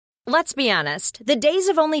Let's be honest, the days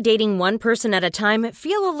of only dating one person at a time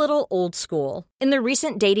feel a little old school. In the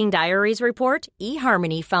recent Dating Diaries report,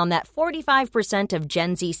 eHarmony found that 45% of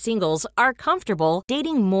Gen Z singles are comfortable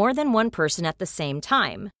dating more than one person at the same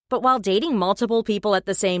time. But while dating multiple people at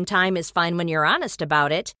the same time is fine when you're honest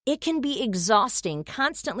about it, it can be exhausting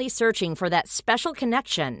constantly searching for that special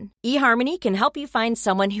connection. eHarmony can help you find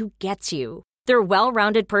someone who gets you. Their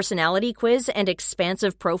well-rounded personality quiz and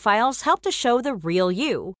expansive profiles help to show the real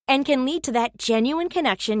you and can lead to that genuine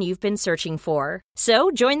connection you've been searching for.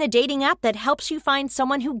 So join the dating app that helps you find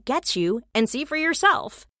someone who gets you and see for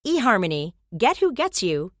yourself. eHarmony. Get who gets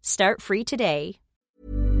you. Start free today.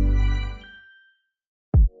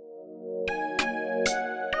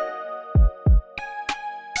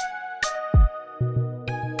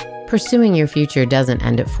 Pursuing your future doesn't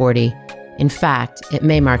end at 40. In fact, it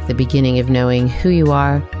may mark the beginning of knowing who you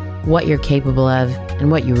are, what you're capable of, and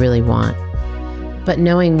what you really want. But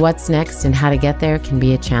knowing what's next and how to get there can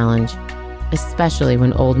be a challenge, especially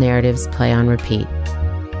when old narratives play on repeat.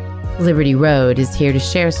 Liberty Road is here to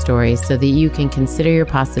share stories so that you can consider your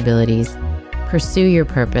possibilities, pursue your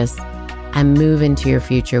purpose, and move into your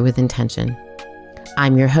future with intention.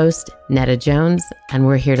 I'm your host, Netta Jones, and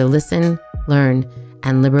we're here to listen, learn,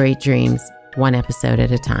 and liberate dreams, one episode at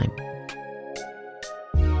a time.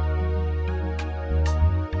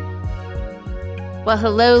 Well,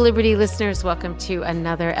 hello, Liberty listeners. Welcome to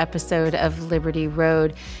another episode of Liberty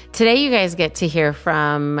Road. Today, you guys get to hear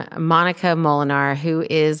from Monica Molenar, who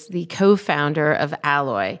is the co-founder of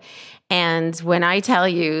Alloy. And when I tell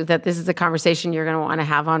you that this is a conversation you're going to want to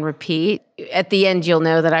have on repeat, at the end, you'll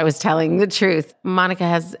know that I was telling the truth. Monica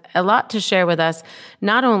has a lot to share with us,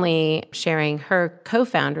 not only sharing her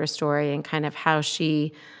co-founder story and kind of how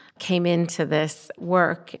she came into this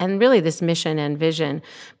work and really this mission and vision,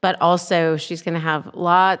 but also she's going to have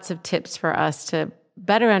lots of tips for us to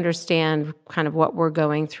better understand kind of what we're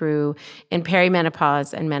going through in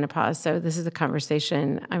perimenopause and menopause. So this is a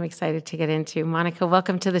conversation I'm excited to get into. Monica,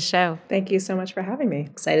 welcome to the show. Thank you so much for having me.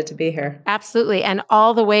 Excited to be here. Absolutely. And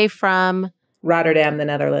all the way from Rotterdam, the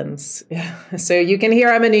Netherlands. Yeah. So you can hear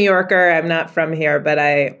I'm a New Yorker. I'm not from here,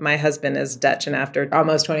 but my husband is Dutch. And after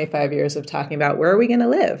almost 25 years of talking about where are we going to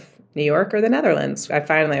live, New York or the Netherlands, I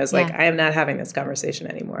was like, I am not having this conversation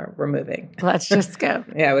anymore. We're moving. Let's just go.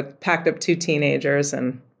 Yeah, we packed up 2 teenagers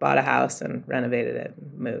and bought a house and renovated it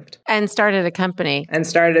and moved. And started a company. And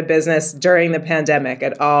started a business during the pandemic.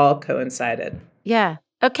 It all coincided. Yeah.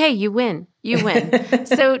 Okay, you win. You win.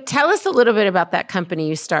 So tell us a little bit about that company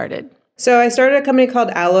you started. So I started a company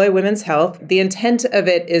called Alloy Women's Health. The intent of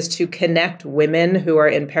it is to connect women who are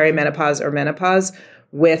in perimenopause or menopause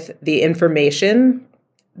with the information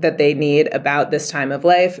that they need about this time of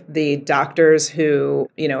life, the doctors who,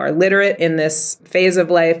 are literate in this phase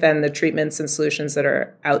of life and the treatments and solutions that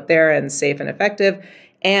are out there and safe and effective,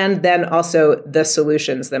 and then also the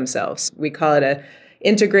solutions themselves. We call it a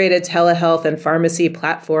integrated telehealth and pharmacy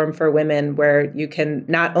platform for women where you can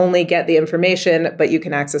not only get the information, but you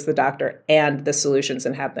can access the doctor and the solutions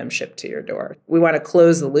and have them shipped to your door. We want to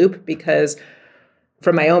close the loop because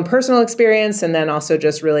from my own personal experience and then also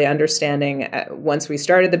just really understanding once we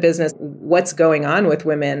started the business, what's going on with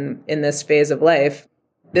women in this phase of life.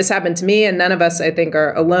 This happened to me, and none of us, I think,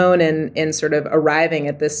 are alone in sort of arriving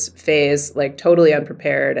at this phase, like totally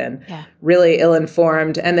unprepared and really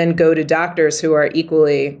ill-informed, and then go to doctors who are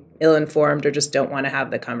equally ill-informed or just don't want to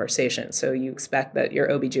have the conversation. So you expect that your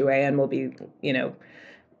OBGYN will be,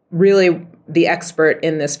 really the expert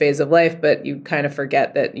in this phase of life, but you kind of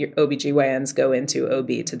forget that your OBGYNs go into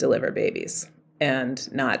OB to deliver babies and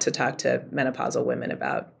not to talk to menopausal women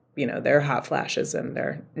about, their hot flashes and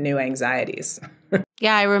their new anxieties.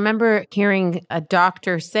 Yeah, I remember hearing a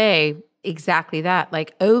doctor say exactly that.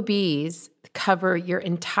 Like OBs cover your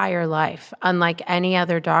entire life, unlike any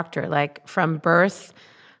other doctor, like from birth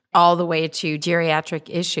all the way to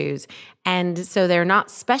geriatric issues. And so they're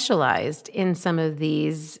not specialized in some of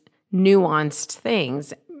these nuanced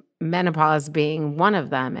things, menopause being one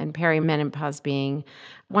of them and perimenopause being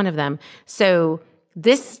one of them. So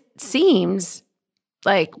this seems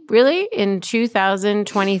like, really, in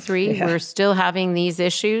 2023, we're still having these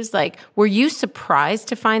issues? Like, were you surprised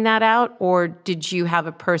to find that out, or did you have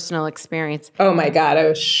a personal experience? Oh my God, I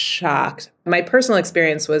was shocked. My personal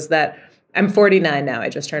experience was that I'm 49 now. I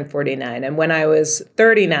just turned 49. And when I was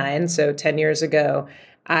 39, so 10 years ago,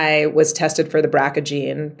 I was tested for the BRCA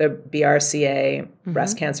gene, the BRCA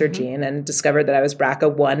breast cancer gene, and discovered that I was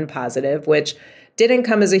BRCA1 positive, which didn't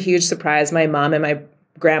come as a huge surprise. My mom and my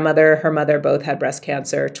grandmother, her mother, both had breast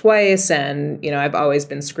cancer twice. And, I've always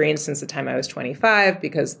been screened since the time I was 25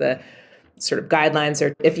 because the sort of guidelines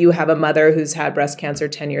are if you have a mother who's had breast cancer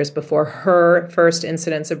 10 years before her first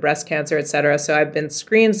incidence of breast cancer, et cetera. So I've been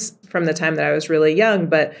screened from the time that I was really young,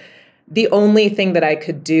 but the only thing that I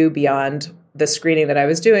could do beyond the screening that I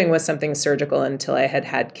was doing was something surgical until I had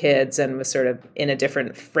had kids and was sort of in a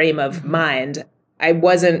different frame of mind. I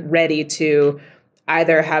wasn't ready to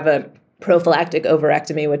either have a prophylactic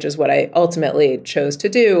ovarectomy, which is what I ultimately chose to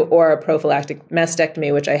do, or a prophylactic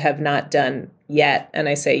mastectomy, which I have not done yet. And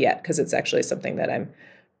I say yet because it's actually something that I'm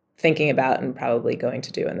thinking about and probably going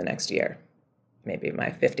to do in the next year. Maybe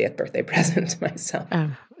my 50th birthday present to myself.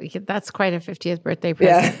 Oh, that's quite a 50th birthday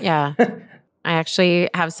present. Yeah. I actually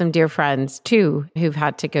have some dear friends too who've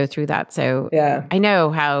had to go through that. So I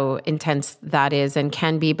know how intense that is and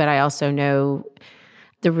can be, but I also know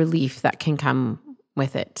the relief that can come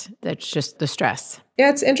with it. That's just the stress. Yeah,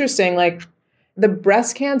 it's interesting. Like the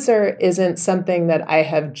breast cancer isn't something that I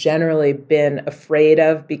have generally been afraid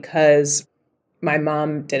of because my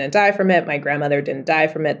mom didn't die from it. My grandmother didn't die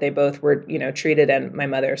from it. They both were, treated, and my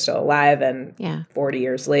mother is still alive. And 40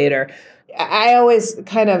 years later, I always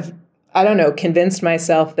kind of, convinced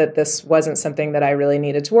myself that this wasn't something that I really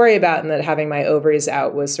needed to worry about, and that having my ovaries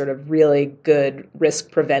out was sort of really good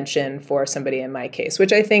risk prevention for somebody in my case,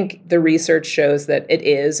 which I think the research shows that it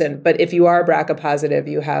is. But if you are BRCA positive,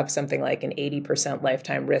 you have something like an 80%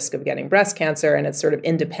 lifetime risk of getting breast cancer, and it's sort of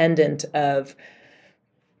independent of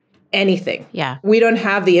anything. Yeah. We don't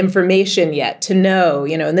have the information yet to know,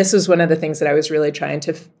 and this was one of the things that I was really trying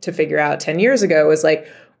to figure out 10 years ago was like,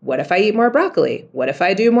 what if I eat more broccoli? What if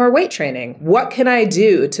I do more weight training? What can I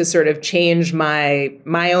do to sort of change my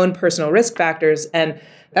own personal risk factors? And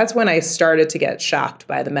that's when I started to get shocked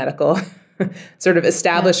by the medical sort of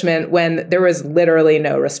establishment when there was literally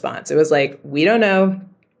no response. It was like, we don't know.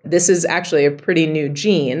 This is actually a pretty new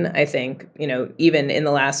gene, I think, even in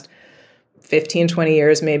the last 15, 20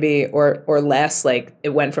 years maybe or less. Like it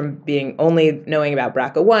went from being only knowing about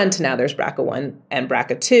BRCA1 to now there's BRCA1 and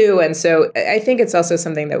BRCA2. And so I think it's also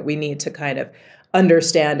something that we need to kind of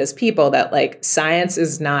understand as people, that like science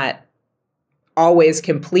is not always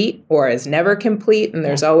complete or is never complete. And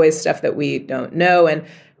there's always stuff that we don't know.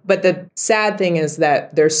 But the sad thing is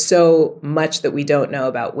that there's so much that we don't know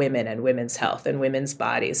about women and women's health and women's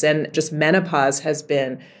bodies. And just menopause has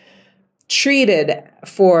been treated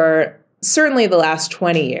for certainly the last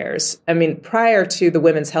 20 years. I mean, prior to the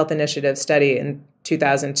Women's Health Initiative study in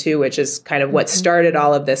 2002, which is kind of what started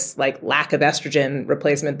all of this like lack of estrogen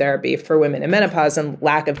replacement therapy for women in menopause and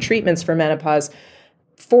lack of treatments for menopause,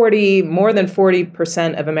 more than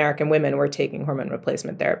 40% of American women were taking hormone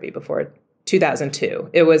replacement therapy before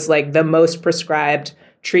 2002. It was like the most prescribed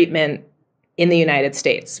treatment in the United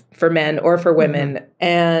States for men or for women.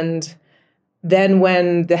 And then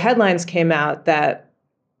when the headlines came out that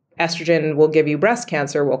estrogen will give you breast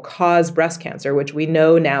cancer, will cause breast cancer, which we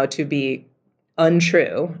know now to be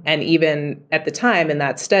untrue, and even at the time in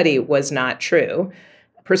that study was not true,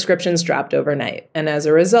 prescriptions dropped overnight. And as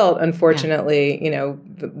a result, unfortunately,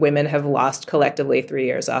 the women have lost collectively 3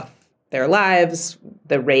 years off their lives.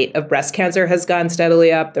 The rate of breast cancer has gone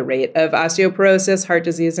steadily up. The rate of osteoporosis, heart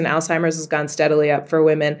disease, and Alzheimer's has gone steadily up for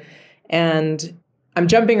women. And I'm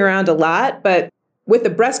jumping around a lot, but with the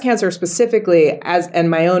breast cancer specifically, and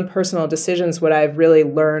my own personal decisions, what I've really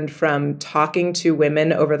learned from talking to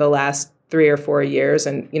women over the last 3 or 4 years,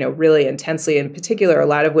 and really intensely, in particular, a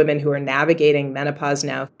lot of women who are navigating menopause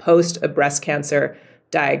now post a breast cancer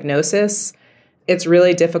diagnosis, it's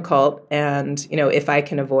really difficult. And if I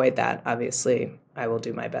can avoid that, obviously, I will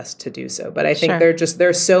do my best to do so. But I think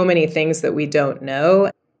there's so many things that we don't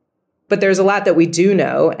know. But there's a lot that we do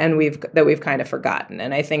know and we've kind of forgotten.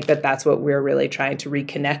 And I think that that's what we're really trying to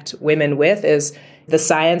reconnect women with, is the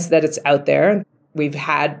science that it's out there. We've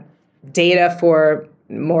had data for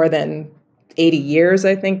more than 80 years,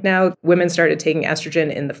 I think now. Women started taking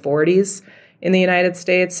estrogen in the 40s in the United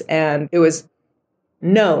States, and it was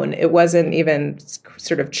known, it wasn't even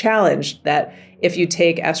sort of challenged, that if you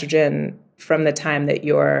take estrogen from the time that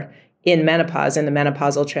you're in menopause, in the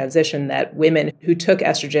menopausal transition, that women who took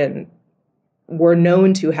estrogen were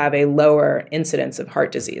known to have a lower incidence of heart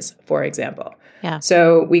disease, for example. Yeah.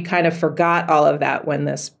 So we kind of forgot all of that when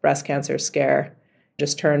this breast cancer scare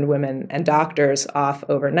just turned women and doctors off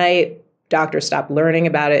overnight. Doctors stopped learning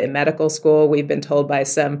about it in medical school. We've been told by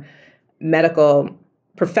some medical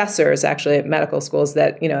professors, actually, at medical schools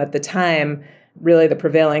that, at the time, really the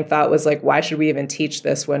prevailing thought was like, why should we even teach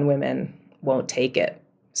this when women won't take it?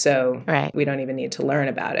 So we don't even need to learn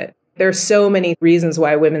about it. There's so many reasons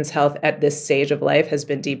why women's health at this stage of life has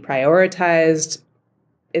been deprioritized.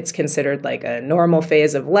 It's considered like a normal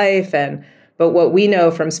phase of life. But what we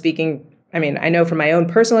know from speaking I mean, I know from my own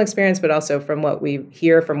personal experience, but also from what we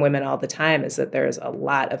hear from women all the time is that there's a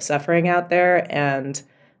lot of suffering out there and,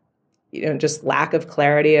 just lack of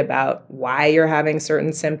clarity about why you're having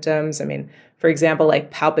certain symptoms. I mean, for example,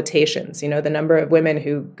 like palpitations, the number of women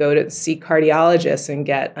who go to see cardiologists and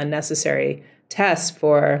get unnecessary tests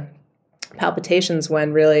for palpitations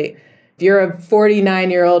when really, if you're a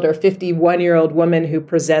 49-year-old or 51-year-old woman who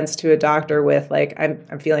presents to a doctor with like,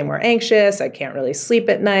 I'm feeling more anxious, I can't really sleep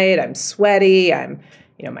at night, I'm sweaty,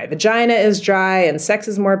 my vagina is dry and sex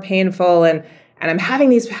is more painful and I'm having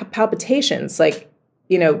these palpitations, like,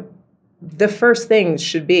 the first thing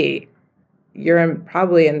should be you're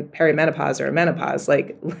probably in perimenopause or menopause.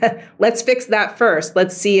 Like, let's fix that first.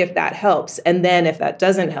 Let's see if that helps. And then if that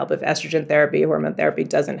doesn't help, if estrogen therapy, hormone therapy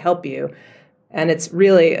doesn't help you, and it's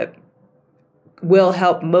really will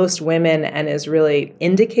help most women and is really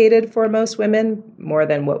indicated for most women more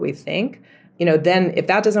than what we think, then if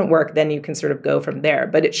that doesn't work, then you can sort of go from there.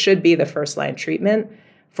 But it should be the first line treatment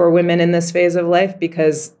for women in this phase of life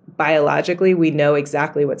because biologically we know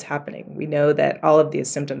exactly what's happening. We know that all of these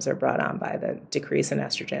symptoms are brought on by the decrease in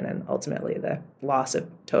estrogen and ultimately the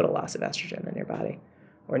total loss of estrogen in your body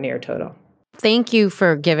or near total. Thank you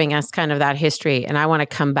for giving us kind of that history. And I want to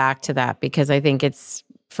come back to that because I think it's,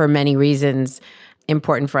 for many reasons,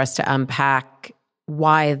 important for us to unpack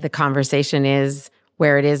why the conversation is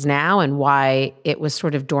where it is now and why it was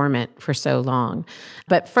sort of dormant for so long.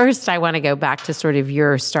 But first, I want to go back to sort of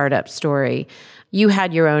your startup story. You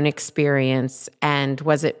had your own experience, and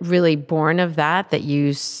was it really born of that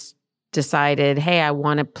you decided, hey, I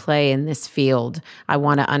want to play in this field. I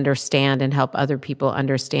want to understand and help other people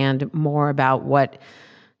understand more about what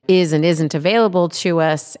is and isn't available to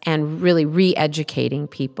us and really re-educating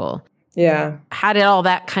people. Yeah. How did all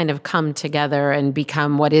that kind of come together and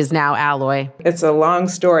become what is now Alloy? It's a long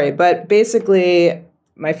story, but basically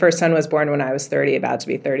my first son was born when I was 30, about to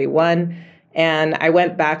be 31. And I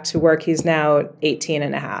went back to work. He's now 18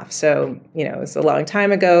 and a half. So, it was a long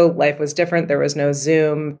time ago. Life was different. There was no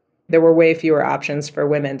Zoom. There were way fewer options for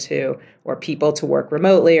women or people to work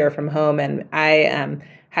remotely or from home. And I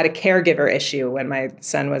had a caregiver issue when my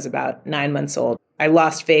son was about 9 months old. I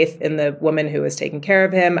lost faith in the woman who was taking care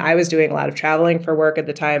of him. I was doing a lot of traveling for work at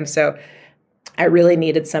the time. So I really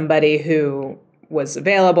needed somebody who was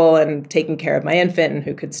available and taking care of my infant and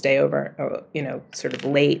who could stay over, sort of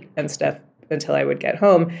late and stuff until I would get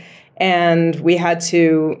home. And we had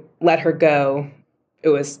to let her go. It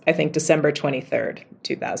was, I think, December 23rd,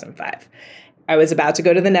 2005. I was about to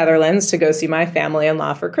go to the Netherlands to go see my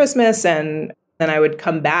family-in-law for Christmas. And then I would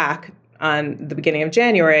come back on the beginning of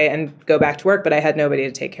January and go back to work, but I had nobody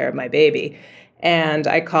to take care of my baby. And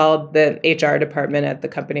I called the HR department at the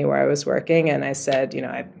company where I was working, and I said,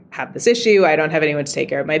 I have this issue. I don't have anyone to take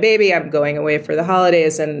care of my baby. I'm going away for the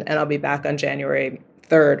holidays, and I'll be back on January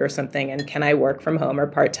 3rd or something, and can I work from home or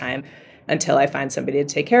part-time until I find somebody to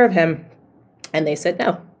take care of him? And they said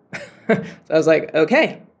no. So I was like,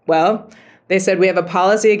 okay, well, they said, we have a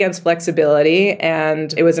policy against flexibility,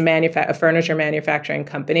 and it was a furniture manufacturing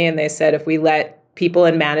company. And they said, if we let people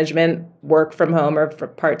in management work from home or for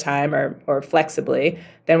part-time or flexibly,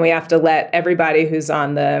 then we have to let everybody who's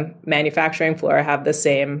on the manufacturing floor have the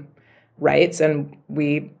same rights. And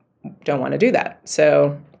we don't want to do that.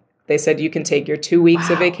 So they said, you can take your 2 weeks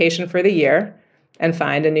of vacation for the year and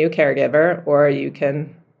find a new caregiver, or you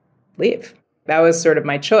can leave. That was sort of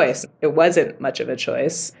my choice. It wasn't much of a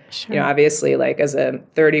choice. Sure. Obviously, like as a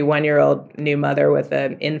 31-year-old new mother with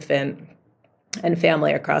an infant and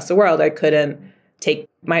family across the world, I couldn't take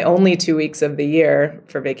my only 2 weeks of the year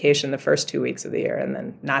for vacation the first 2 weeks of the year and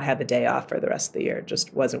then not have a day off for the rest of the year. It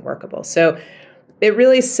just wasn't workable. So it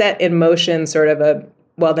really set in motion sort of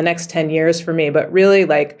the next 10 years for me, but really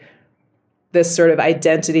like this sort of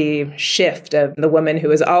identity shift of the woman who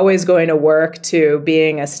was always going to work to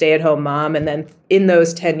being a stay-at-home mom. And then in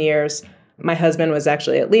those 10 years, my husband was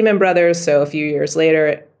actually at Lehman Brothers. So a few years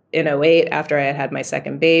later, in 2008, after I had had my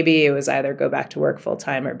second baby, it was either go back to work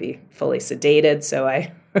full-time or be fully sedated. So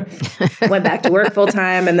I went back to work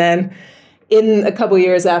full-time. And then in a couple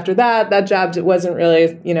years after that job wasn't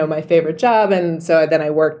really, my favorite job. And so then I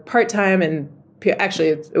worked part-time and actually,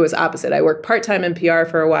 it was opposite. I worked part-time in PR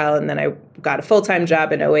for a while, and then I got a full-time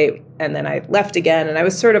job in 2008, and then I left again. And I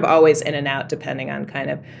was sort of always in and out, depending on kind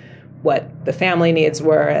of what the family needs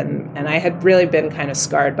were. And I had really been kind of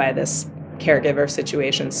scarred by this caregiver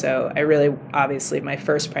situation. So I really, obviously, my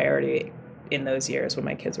first priority in those years when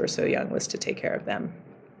my kids were so young was to take care of them.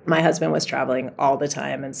 My husband was traveling all the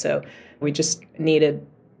time, and so we just needed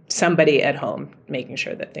somebody at home making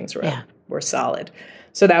sure that things were solid.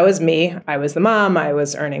 So that was me. I was the mom. I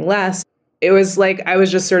was earning less. it was like I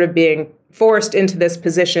was just sort of being forced into this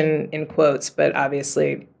position in quotes, but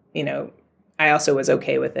obviously, I also was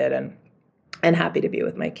okay with it and happy to be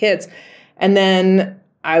with my kids. And then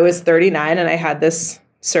I was 39 and I had this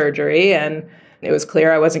surgery, and it was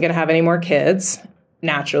clear I wasn't going to have any more kids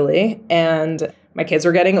naturally. And my kids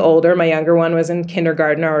were getting older. My younger one was in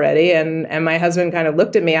kindergarten already. And my husband kind of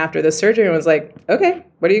looked at me after the surgery and was like, okay,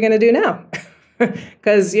 what are you going to do now?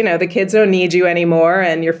 Because, the kids don't need you anymore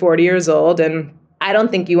and you're 40 years old. And I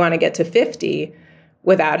don't think you want to get to 50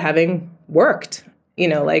 without having worked.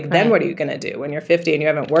 Then what are you going to do when you're 50 and you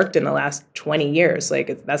haven't worked in the last 20 years?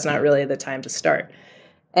 That's not really the time to start.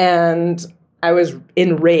 And I was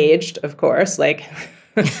enraged, of course,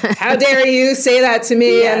 how dare you say that to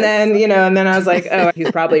me? Yes. And then I was like, oh,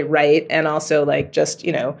 he's probably right. And also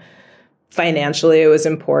financially, it was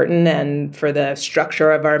important. And for the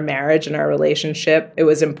structure of our marriage and our relationship, it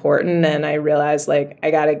was important. And I realized I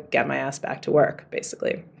got to get my ass back to work,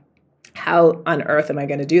 basically. How on earth am I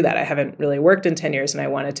going to do that? I haven't really worked in 10 years and I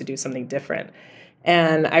wanted to do something different.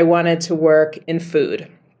 And I wanted to work in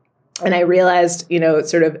food. And I realized,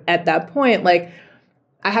 sort of at that point,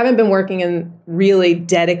 I haven't been working in really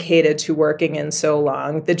dedicated to working in so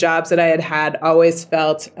long. The jobs that I had always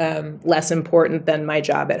felt less important than my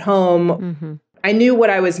job at home. Mm-hmm. I knew what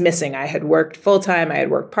I was missing. I had worked full-time. I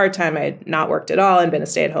had worked part-time. I had not worked at all and been a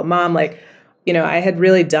stay-at-home mom. I had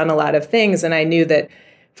really done a lot of things. And I knew that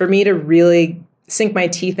for me to really sink my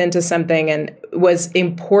teeth into something and was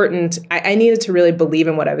important, I needed to really believe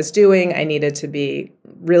in what I was doing. I needed to be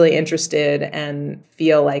really interested and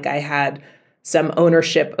feel like I had some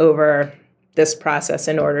ownership over this process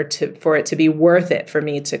in order for it to be worth it for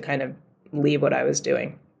me to kind of leave what I was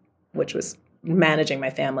doing, which was managing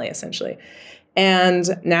my family essentially. And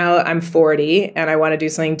now I'm 40 and I want to do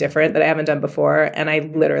something different that I haven't done before. And I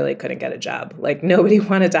literally couldn't get a job. Nobody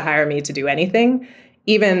wanted to hire me to do anything.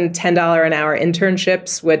 Even $10 an hour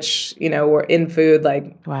internships, which, were in food.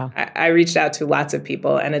 Wow. I reached out to lots of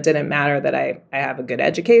people, and it didn't matter that I have a good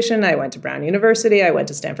education. I went to Brown University. I went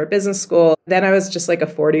to Stanford Business School. Then I was just a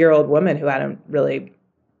 40-year-old woman who hadn't really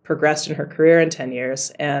progressed in her career in 10 years.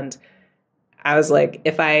 And I was like,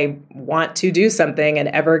 if I want to do something and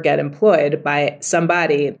ever get employed by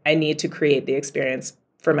somebody, I need to create the experience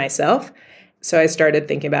for myself. So I started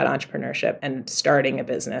thinking about entrepreneurship and starting a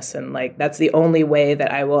business. And that's the only way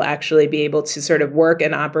that I will actually be able to sort of work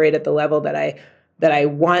and operate at the level that I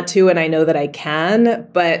want to, and I know that I can,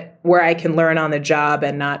 but where I can learn on the job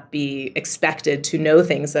and not be expected to know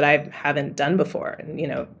things that I haven't done before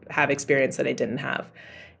and, have experience that I didn't have.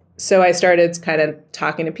 So I started kind of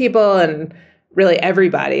talking to people and really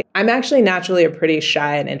everybody. I'm actually naturally a pretty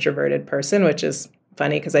shy and introverted person, which is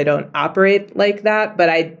funny because I don't operate like that. But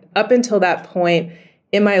up until that point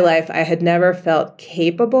in my life, I had never felt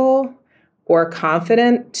capable or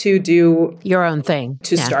confident to do your own thing,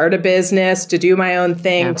 to start a business, to do my own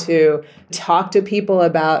thing, to talk to people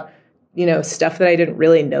about, stuff that I didn't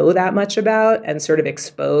really know that much about and sort of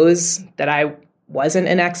expose that I wasn't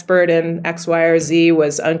an expert in X, Y, or Z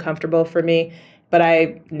was uncomfortable for me. But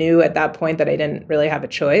I knew at that point that I didn't really have a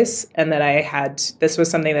choice and that this was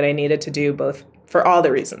something that I needed to do both for all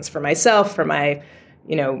the reasons, for myself, for my,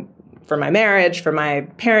 for my marriage, for my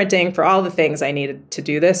parenting, for all the things I needed to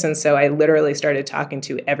do this. And so I literally started talking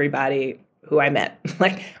to everybody who I met.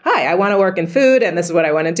 Hi, I want to work in food and this is what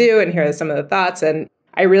I want to do. And here are some of the thoughts. And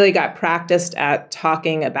I really got practiced at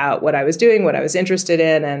talking about what I was doing, what I was interested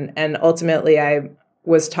in. And ultimately I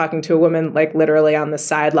was talking to a woman literally on the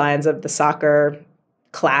sidelines of the soccer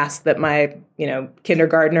class that my,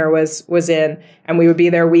 kindergartner was in. And we would be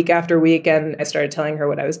there week after week. And I started telling her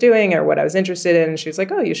what I was doing or what I was interested in. And she was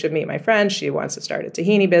like, oh, you should meet my friend. She wants to start a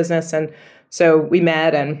tahini business. And so we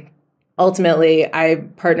met, and ultimately I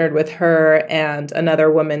partnered with her and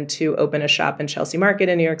another woman to open a shop in Chelsea Market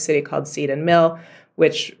in New York City called Seed and Mill,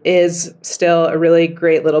 which is still a really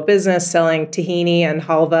great little business selling tahini and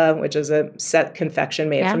halva, which is a set confection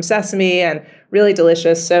made from sesame and really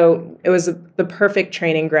delicious. So it was the perfect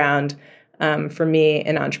training ground for me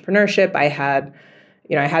in entrepreneurship. I had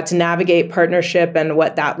to navigate partnership and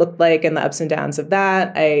what that looked like and the ups and downs of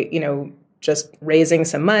that. Just raising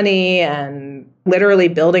some money and literally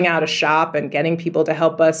building out a shop and getting people to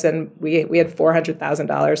help us. And we had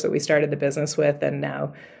 $400,000 that we started the business with, and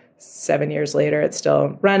now 7 years later, it's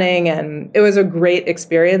still running. And it was a great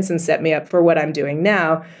experience and set me up for what I'm doing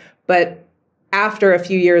now. But after a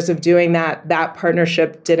few years of doing that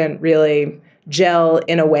partnership didn't really gel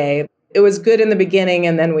in a way. It was good in the beginning,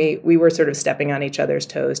 and then we were sort of stepping on each other's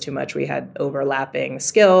toes too much. We had overlapping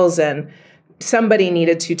skills, and somebody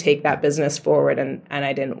needed to take that business forward, and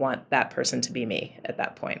I didn't want that person to be me at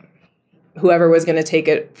that point. whoever was going to take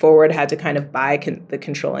it forward had to kind of buy the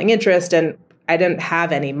controlling interest. And I didn't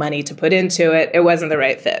have any money to put into it. It wasn't the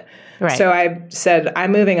right fit. Right. So I said,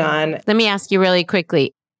 I'm moving on. Let me ask you really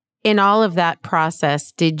quickly. In all of that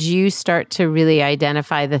process, did you start to really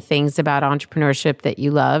identify the things about entrepreneurship that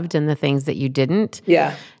you loved and the things that you didn't?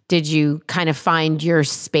 Yeah. Did you kind of find your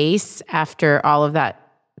space after all of that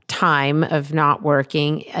time of not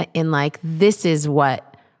working in like, this is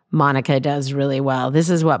what Monica does really well. This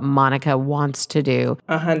is what Monica wants to do.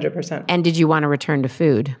 100%. And did you want to return to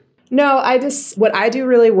food? No, what I do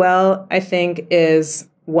really well, I think, is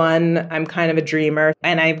one, I'm kind of a dreamer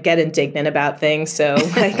and I get indignant about things. So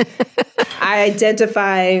like I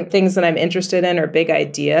identify things that I'm interested in or big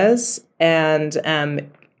ideas and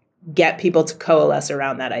get people to coalesce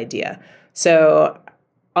around that idea. So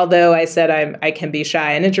although I said I can be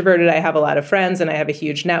shy and introverted, I have a lot of friends and I have a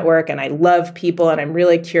huge network and I love people and I'm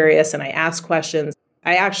really curious and I ask questions.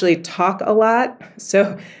 I actually talk a lot.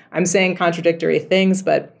 So I'm saying contradictory things,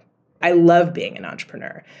 but I love being an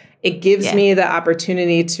entrepreneur. It gives me the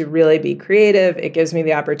opportunity to really be creative. It gives me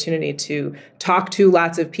the opportunity to talk to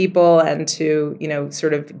lots of people and to,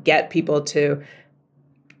 sort of get people to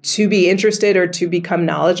be interested or to become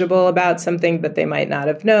knowledgeable about something that they might not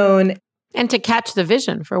have known. And to catch the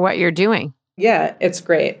vision for what you're doing. Yeah, it's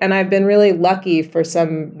great. And I've been really lucky for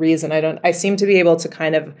some reason. I seem to be able to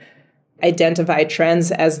kind of identify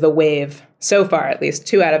trends as the wave, so far at least,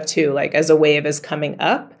 2 out of 2, like as a wave is coming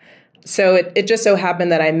up. So it just so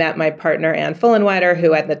happened that I met my partner, Ann Fullenwider,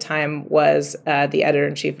 who at the time was the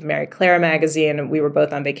editor-in-chief of Mary Clara magazine. And we were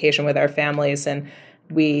both on vacation with our families. And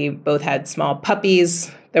we both had small puppies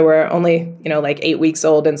that were only, like 8 weeks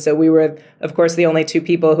old. And so we were, of course, the only 2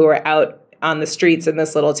 people who were out on the streets in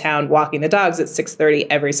this little town walking the dogs at 6:30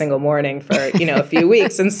 every single morning for, a few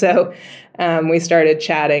weeks. And so we started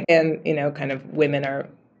chatting and, kind of women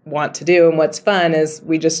want to do. And what's fun is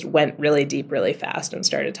we just went really deep, really fast and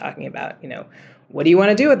started talking about, what do you want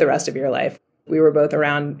to do with the rest of your life? We were both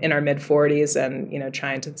around in our mid-40s and,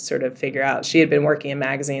 trying to sort of figure out. She had been working in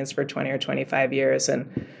magazines for 20 or 25 years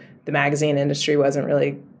and the magazine industry wasn't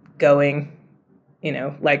really going,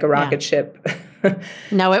 like a rocket ship.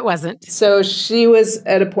 No, it wasn't. So she was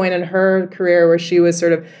at a point in her career where she was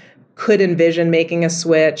sort of could envision making a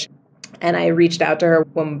switch. And I reached out to her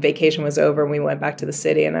when vacation was over and we went back to the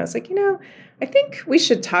city. And I was like, I think we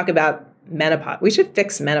should talk about menopause. We should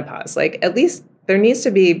fix menopause. Like, at least there needs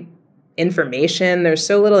to be information. There's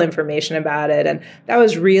so little information about it. And that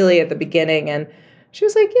was really at the beginning. And she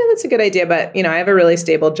was like, yeah, that's a good idea. But, I have a really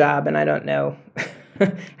stable job and I don't know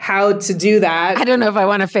how to do that. I don't know if I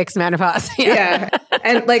want to fix menopause. Yeah.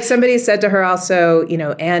 And like somebody said to her also,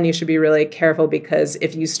 Anne, you should be really careful because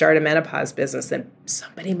if you start a menopause business, then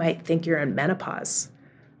somebody might think you're in menopause.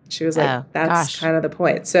 She was like, that's kind of the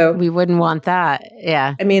point. So we wouldn't want that.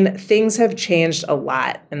 Yeah. I mean, things have changed a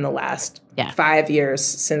lot in the last 5 years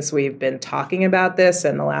since we've been talking about this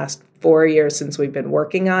and the last 4 years since we've been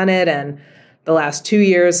working on it and the last 2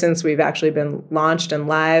 years since we've actually been launched and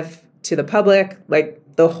live to the public. Like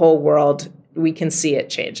the whole world, we can see it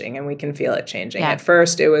changing and we can feel it changing. At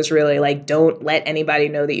first, it was really like, don't let anybody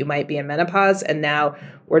know that you might be in menopause. And now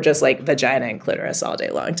we're just like vagina and clitoris all day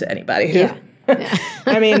long to anybody who...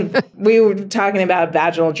 I mean, we were talking about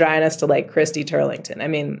vaginal dryness to like Christy Turlington. I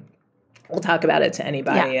mean, we'll talk about it to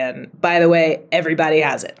anybody. Yeah. And by the way, everybody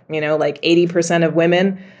has it. Like 80% of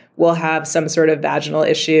women will have some sort of vaginal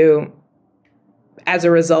issue as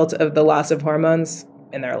a result of the loss of hormones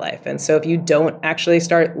in their life. And so if you don't actually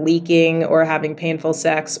start leaking or having painful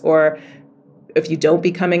sex, or if you don't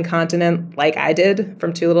become incontinent like I did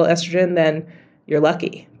from too little estrogen, then you're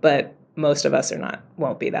lucky. But most of us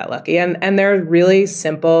won't be that lucky. And there are really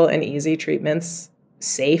simple and easy treatments,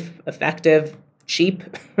 safe, effective, cheap,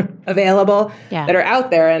 available that are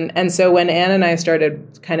out there. And so when Anne and I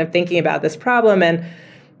started kind of thinking about this problem, and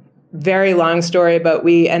very long story, but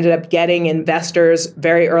we ended up getting investors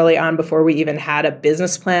very early on before we even had a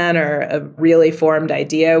business plan or a really formed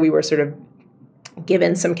idea. We were sort of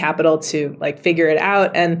given some capital to like figure it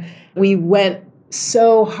out. And we went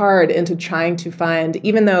so hard into trying to find,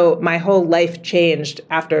 even though my whole life changed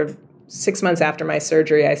after 6 months after my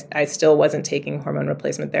surgery, I still wasn't taking hormone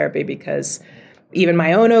replacement therapy because even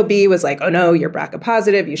my own OB was like, oh no, you're BRCA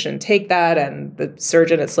positive, you shouldn't take that. And the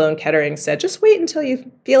surgeon at Sloan Kettering said, just wait until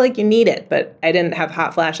you feel like you need it. But I didn't have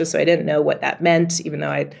hot flashes, so I didn't know what that meant, even though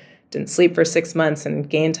I didn't sleep for 6 months and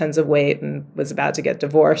gained tons of weight and was about to get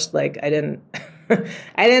divorced. Like I didn't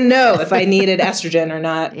know if I needed estrogen or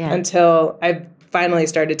not until I finally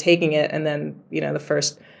started taking it. And then, the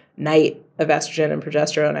first night of estrogen and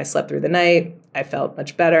progesterone. I slept through the night. I felt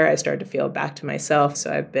much better. I started to feel back to myself.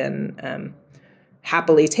 So I've been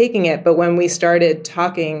happily taking it. But when we started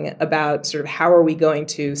talking about sort of how are we going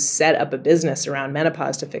to set up a business around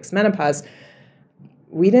menopause to fix menopause,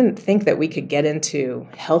 we didn't think that we could get into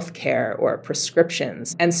healthcare or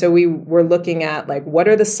prescriptions. And so we were looking at like, what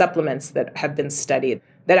are the supplements that have been studied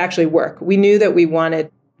that actually work? We knew that we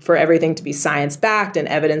wanted for everything to be science-backed and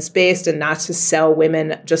evidence-based and not to sell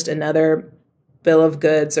women just another bill of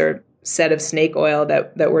goods or set of snake oil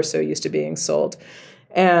that we're so used to being sold.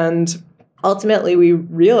 And ultimately, we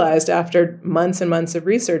realized after months and months of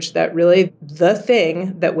research that really the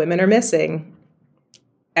thing that women are missing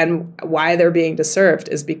and why they're being disserved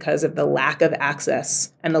is because of the lack of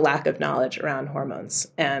access and the lack of knowledge around hormones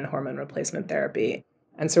and hormone replacement therapy.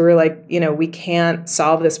 And so we're like, we can't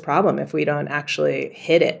solve this problem if we don't actually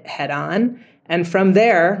hit it head on. And from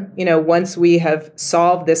there, once we have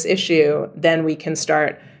solved this issue, then we can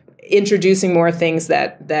start introducing more things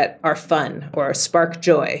that are fun or spark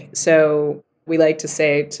joy. So we like to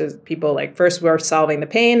say to people, like, first we're solving the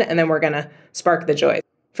pain, and then we're going to spark the joy.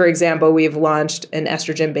 For example, we've launched an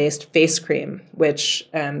estrogen-based face cream, which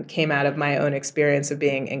came out of my own experience of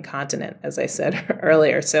being incontinent, as I said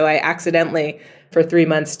earlier. So I accidentally, for 3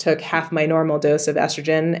 months, took half my normal dose of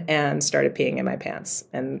estrogen and started peeing in my pants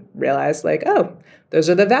and realized, like, oh, those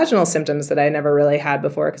are the vaginal symptoms that I never really had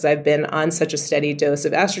before because I've been on such a steady dose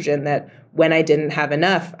of estrogen that when I didn't have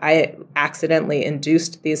enough, I accidentally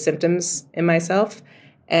induced these symptoms in myself.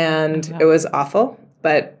 And It was awful,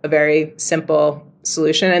 but a very simple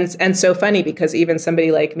solution. And so funny because even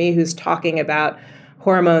somebody like me who's talking about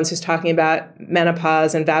hormones, who's talking about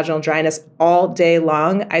menopause and vaginal dryness all day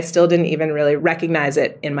long, I still didn't even really recognize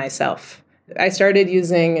it in myself. I started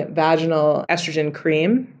using vaginal estrogen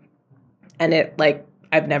cream, and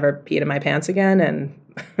I've never peed in my pants again, and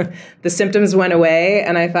the symptoms went away,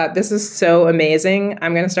 and I thought, this is so amazing.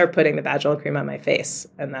 I'm going to start putting the vaginal cream on my face,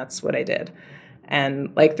 and that's what I did.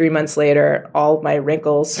 And 3 months later, all my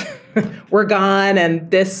wrinkles were gone,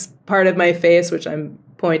 and this part of my face, which I'm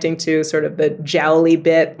pointing to, sort of the jowly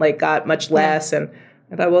bit, got much less. And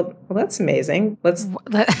I thought, well, that's amazing. Let's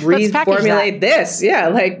reformulate this.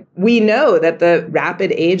 Yeah, we know that the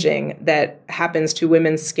rapid aging that happens to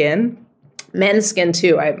women's skin, men's skin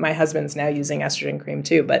too. My husband's now using estrogen cream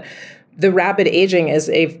too, but the rapid aging is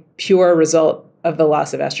a pure result of the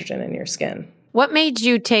loss of estrogen in your skin. What made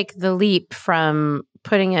you take the leap from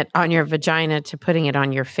putting it on your vagina to putting it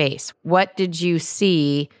on your face? What did you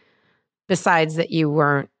see besides that you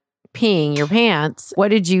weren't peeing your pants? What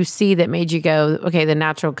did you see that made you go, okay, the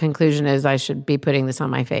natural conclusion is I should be putting this on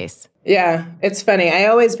my face? Yeah, it's funny. I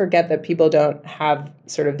always forget that people don't have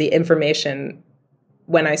sort of the information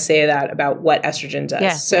when I say that about what estrogen does.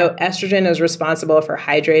 Yeah, so estrogen is responsible for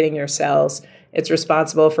hydrating your cells. It's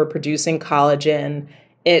responsible for producing collagen.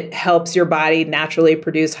 It helps your body naturally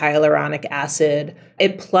produce hyaluronic acid.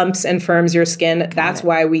 It plumps and firms your skin. That's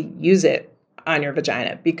why we use it on your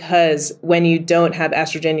vagina, because when you don't have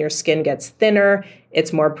estrogen, your skin gets thinner.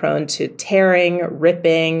 It's more prone to tearing,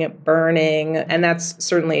 ripping, burning. And that's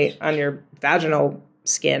certainly on your vaginal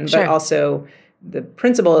skin, but also the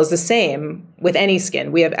principle is the same with any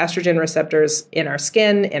skin. We have estrogen receptors in our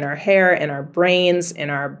skin, in our hair, in our brains, in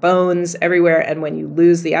our bones, everywhere. And when you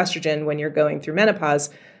lose the estrogen, when you're going through menopause,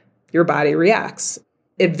 your body reacts.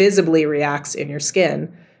 It visibly reacts in your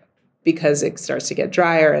skin because it starts to get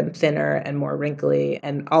drier and thinner and more wrinkly.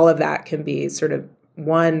 And all of that can be sort of,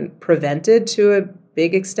 one, prevented to a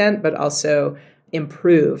big extent, but also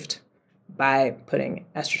improved by putting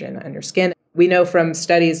estrogen on your skin. We know from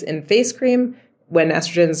studies in face cream when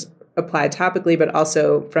estrogen's applied topically, but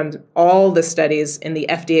also from all the studies in the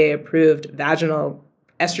FDA-approved vaginal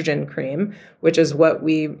estrogen cream, which is what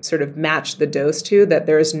we sort of match the dose to, that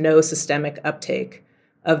there is no systemic uptake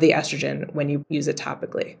of the estrogen when you use it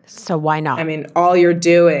topically. So why not? I mean, all you're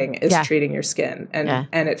doing is treating your skin, and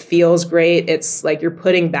it feels great. It's like you're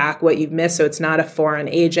putting back what you've missed, so it's not a foreign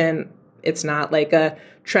agent. It's not like a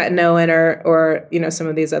tretinoin or some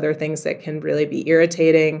of these other things that can really be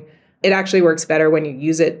irritating. It actually works better when you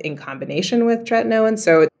use it in combination with tretinoin.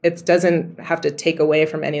 So it doesn't have to take away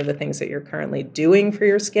from any of the things that you're currently doing for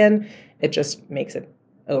your skin. It just makes it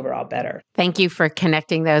overall better. Thank you for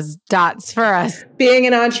connecting those dots for us. Being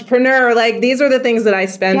an entrepreneur, these are the things that I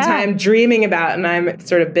spend time dreaming about. And I'm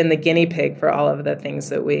sort of been the guinea pig for all of the things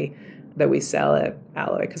that we that we sell at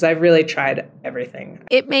Alloy, because I've really tried everything.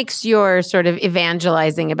 It makes your sort of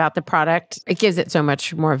evangelizing about the product, it gives it so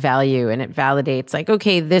much more value, and it validates like,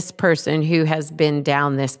 okay, this person who has been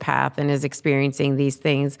down this path and is experiencing these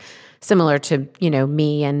things similar to,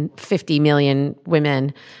 me and 50 million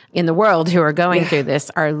women in the world who are going through this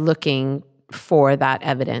are looking for that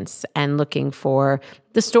evidence and looking for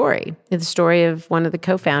the story of one of the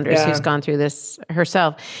co-founders who's gone through this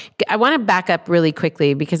herself. I want to back up really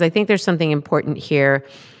quickly because I think there's something important here.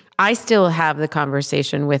 I still have the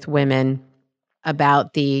conversation with women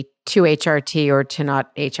about the to HRT or to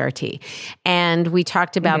not HRT. And we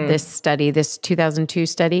talked about this study, this 2002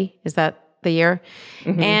 study. Is that the year?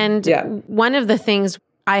 And one of the things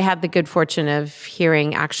I had the good fortune of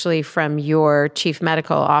hearing actually from your chief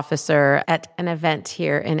medical officer at an event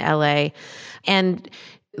here in LA. And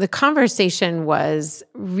the conversation was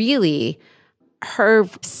really her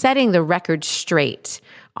setting the record straight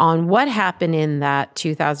on what happened in that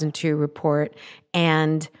 2002 report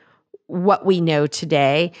and what we know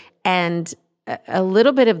today, and a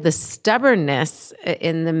little bit of the stubbornness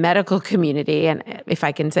in the medical community, and if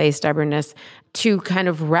I can say stubbornness, to kind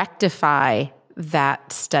of rectify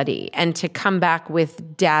that study and to come back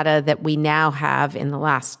with data that we now have in the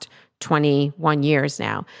last 21 years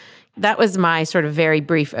now. That was my sort of very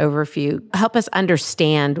brief overview. Help us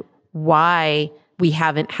understand why we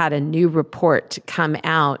haven't had a new report come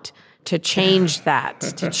out to change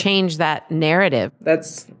that narrative.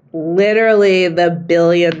 That's literally the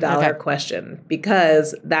billion-dollar question,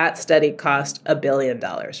 because that study cost $1 billion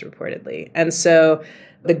reportedly. And so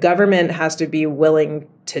the government has to be willing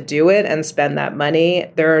to do it and spend that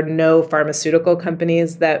money. There are no pharmaceutical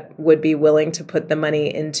companies that would be willing to put the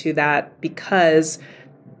money into that because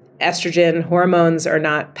estrogen hormones are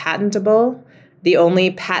not patentable. The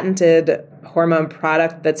only patented hormone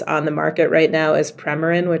product that's on the market right now is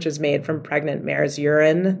Premarin, which is made from pregnant mare's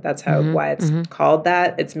urine. That's why it's called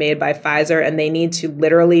that. It's made by Pfizer, and they need to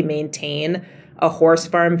literally maintain a horse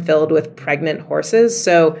farm filled with pregnant horses.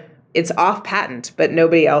 So it's off patent, but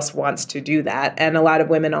nobody else wants to do that. And a lot of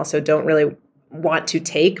women also don't really want to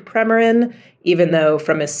take Premarin, even though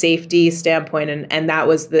from a safety standpoint, and that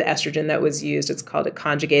was the estrogen that was used. It's called a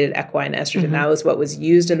conjugated equine estrogen. That was what was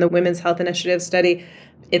used in the Women's Health Initiative study.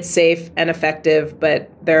 It's safe and effective, but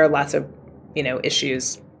there are lots of,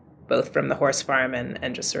 issues, both from the horse farm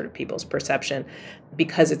and just sort of people's perception.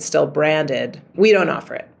 Because it's still branded, we don't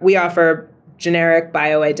offer it. We offer generic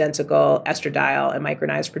bioidentical estradiol and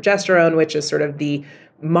micronized progesterone, which is sort of the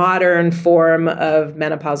modern form of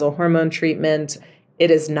menopausal hormone treatment.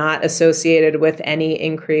 It is not associated with any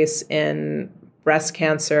increase in breast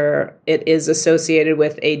cancer. It is associated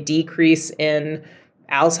with a decrease in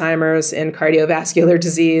Alzheimer's, in cardiovascular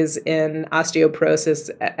disease, in osteoporosis.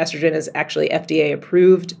 Estrogen is actually FDA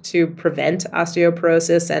approved to prevent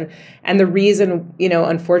osteoporosis. And the reason,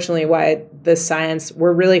 unfortunately, why the science,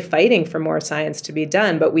 we're really fighting for more science to be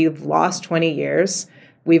done, but we've lost 20 years.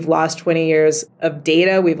 We've lost 20 years of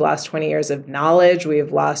data. We've lost 20 years of knowledge.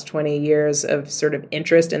 We've lost 20 years of sort of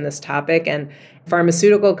interest in this topic. And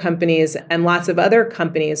pharmaceutical companies and lots of other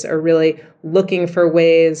companies are really looking for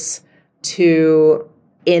ways to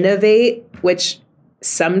innovate, which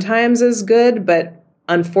sometimes is good, but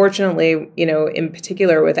unfortunately, in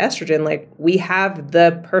particular with estrogen, like we have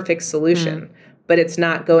the perfect solution, but it's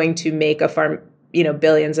not going to make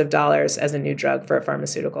billions of dollars as a new drug for a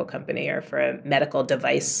pharmaceutical company or for a medical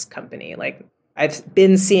device company. Like I've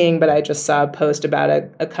been seeing, but I just saw a post about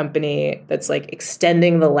a company that's like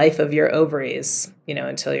extending the life of your ovaries,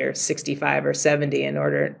 until you're 65 or 70 in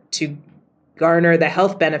order to garner the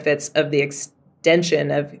health benefits of the extension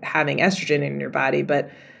of having estrogen in your body. But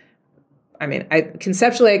I mean,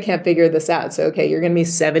 conceptually, I can't figure this out. So, okay, you're going to be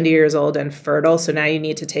 70 years old and fertile. So now you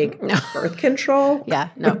need to take birth control.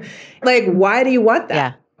 Like, why do you want that?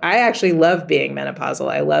 Yeah. I actually love being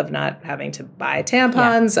menopausal. I love not having to buy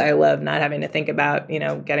tampons. I love not having to think about,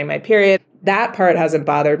 getting my period. That part hasn't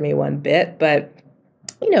bothered me one bit, but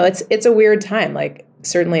it's a weird time. Like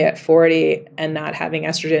certainly at 40 and not having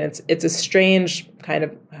estrogen, it's a strange kind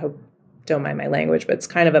of, I hope, don't mind my language, but it's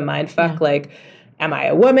kind of a mind fuck. Like, am I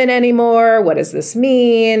a woman anymore? What does this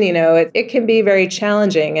mean? It can be very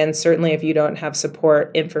challenging. And certainly if you don't have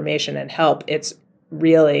support, information, and help, it's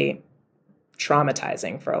really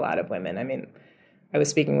traumatizing for a lot of women. I mean, I was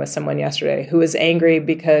speaking with someone yesterday who was angry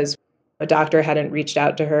because a doctor hadn't reached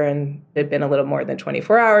out to her and it had been a little more than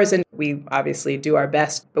 24 hours. And we obviously do our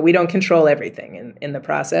best, but we don't control everything in the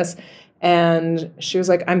process. And she was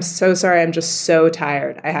like, I'm so sorry. I'm just so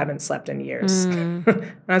tired. I haven't slept in years. And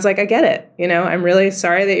I was like, I get it. I'm really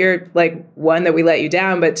sorry that you're like, one, that we let you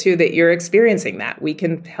down, but two, that you're experiencing that. We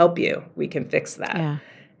can help you. We can fix that. Yeah.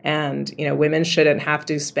 And, women shouldn't have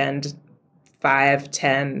to spend 5,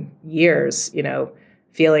 10 years,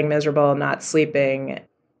 feeling miserable, not sleeping,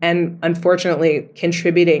 and unfortunately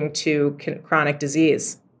contributing to chronic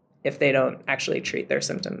disease if they don't actually treat their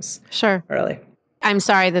symptoms early. I'm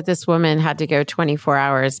sorry that this woman had to go 24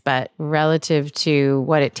 hours, but relative to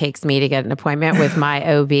what it takes me to get an appointment with my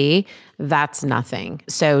OB, that's nothing.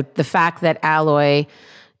 So the fact that Alloy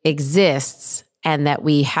exists and that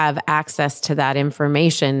we have access to that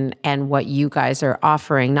information and what you guys are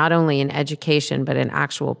offering, not only in education, but in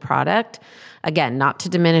actual product, again, not to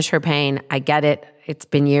diminish her pain. I get it. It's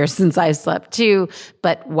been years since I've slept too,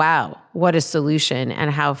 but wow, what a solution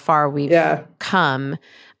and how far we've come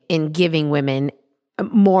in giving women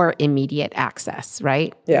more immediate access,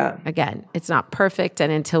 right? Yeah. Again, it's not perfect.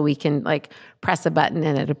 And until we can like press a button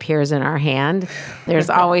and it appears in our hand, there's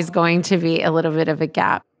always going to be a little bit of a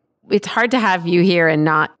gap. It's hard to have you here and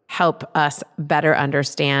not help us better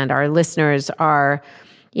understand. Our listeners are,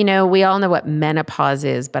 we all know what menopause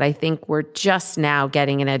is, but I think we're just now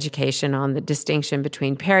getting an education on the distinction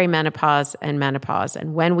between perimenopause and menopause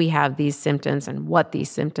and when we have these symptoms and what these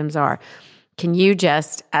symptoms are. Can you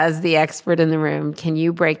just, as the expert in the room, can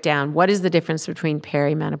you break down what is the difference between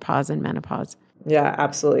perimenopause and menopause? Yeah,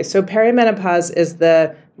 absolutely. So perimenopause is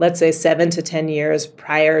let's say 7 to 10 years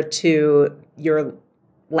prior to your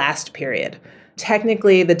last period.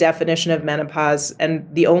 Technically, the definition of menopause, and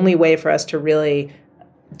the only way for us to really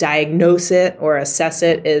diagnose it or assess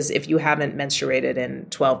it is if you haven't menstruated in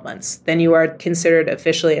 12 months. Then you are considered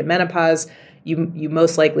officially in menopause. You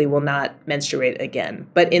most likely will not menstruate again.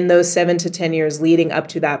 But in those 7 to 10 years leading up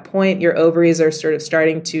to that point, your ovaries are sort of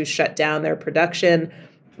starting to shut down their production,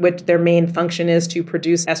 which their main function is to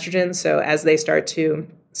produce estrogen. So as they start to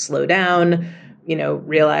slow down,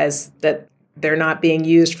 realize that they're not being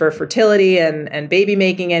used for fertility and baby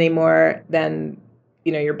making anymore, then,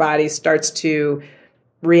 your body starts to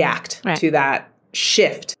react to that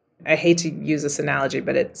shift. I hate to use this analogy,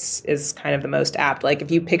 but is kind of the most apt. Like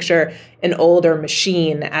if you picture an older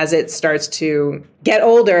machine, as it starts to get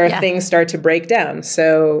older, things start to break down.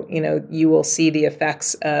 So, you will see the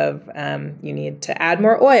effects of you need to add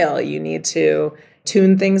more oil, you need to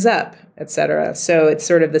tune things up, et cetera. So it's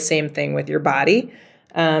sort of the same thing with your body.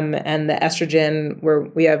 And the estrogen, where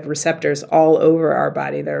we have receptors all over our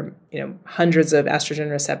body. There are, hundreds of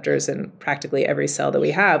estrogen receptors in practically every cell that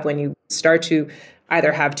we have. When you start to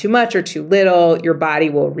either have too much or too little, your body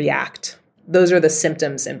will react. Those are the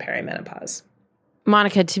symptoms in perimenopause.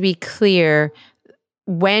 Monica, to be clear,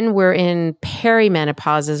 when we're in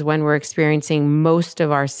perimenopause is when we're experiencing most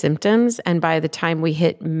of our symptoms. And by the time we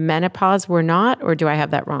hit menopause, we're not? Or do I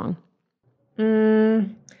have that wrong?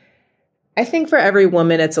 I think for every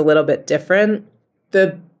woman, it's a little bit different.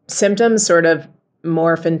 The symptoms sort of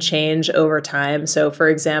morph and change over time. So for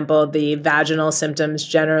example, the vaginal symptoms,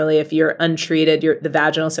 generally, if you're untreated, the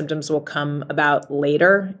vaginal symptoms will come about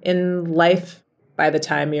later in life. By the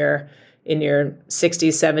time you're in your 60s,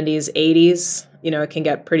 70s, 80s, it can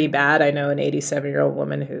get pretty bad. I know an 87-year-old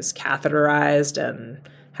woman who's catheterized and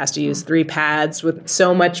has to use 3 pads with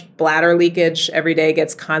so much bladder leakage every day,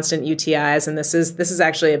 gets constant UTIs. And this is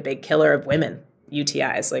actually a big killer of women,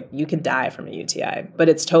 UTIs. Like you can die from a UTI, but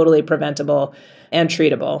it's totally preventable and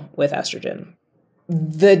treatable with estrogen.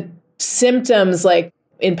 The symptoms, like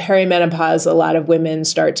in perimenopause, a lot of women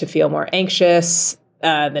start to feel more anxious.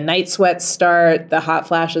 The night sweats start, the hot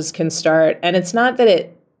flashes can start. And it's not that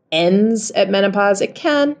it ends at menopause. It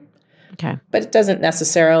can, but it doesn't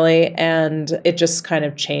necessarily. And it just kind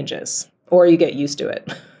of changes, or you get used to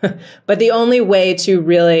it. But the only way to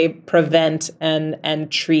really prevent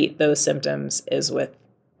and treat those symptoms is with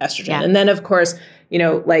estrogen. Yeah. And then, of course,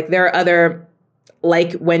 like there are other,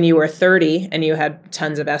 like when you were 30 and you had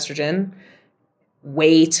tons of estrogen,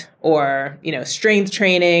 weight or, strength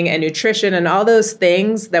training and nutrition and all those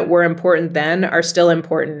things that were important then are still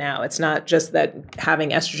important now. It's not just that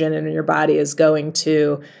having estrogen in your body is going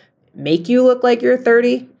to make you look like you're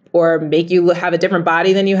 30 or make you have a different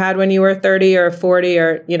body than you had when you were 30 or 40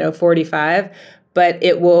 or, 45, but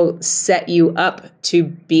it will set you up to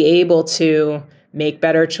be able to make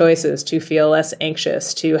better choices, to feel less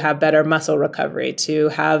anxious, to have better muscle recovery, to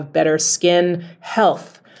have better skin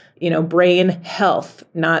health, brain health,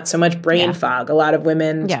 not so much brain fog. A lot of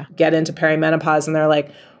women get into perimenopause and they're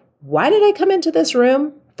like, why did I come into this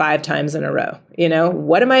room 5 times in a row.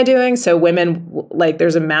 What am I doing? So women, like,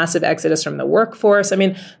 there's a massive exodus from the workforce. I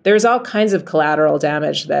mean, there's all kinds of collateral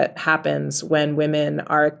damage that happens when women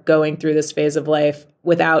are going through this phase of life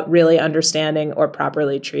without really understanding or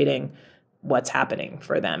properly treating what's happening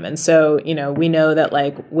for them. And so, we know that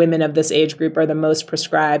like women of this age group are the most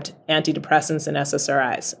prescribed antidepressants and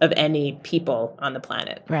SSRIs of any people on the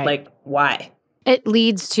planet. Right. Like, why? It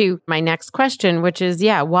leads to my next question, which is,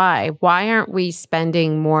 why? Why aren't we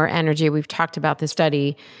spending more energy? We've talked about the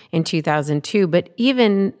study in 2002, but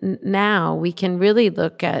even now we can really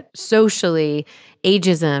look at socially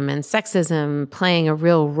ageism and sexism playing a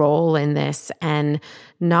real role in this and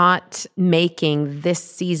not making this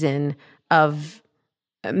season of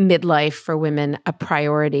midlife for women a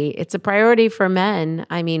priority. It's a priority for men.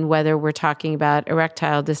 I mean, whether we're talking about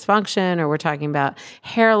erectile dysfunction or we're talking about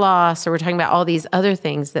hair loss or we're talking about all these other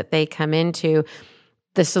things that they come into,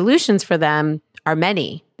 the solutions for them are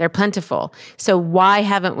many. They're plentiful. So why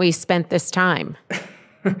haven't we spent this time?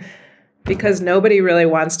 Because nobody really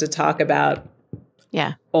wants to talk about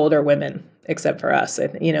older women except for us.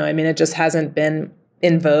 It just hasn't been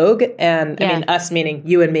in vogue. And I mean, us meaning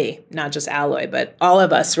you and me, not just Alloy, but all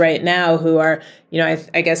of us right now who are,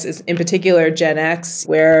 I guess is in particular Gen X,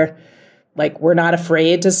 where like we're not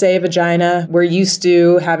afraid to say vagina. We're used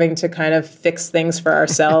to having to kind of fix things for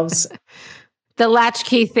ourselves. The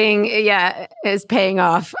latchkey thing, is paying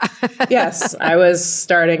off. Yes, I was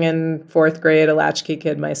starting in 4th grade, a latchkey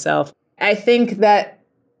kid myself. I think that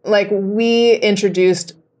like we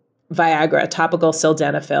introduced Viagra, topical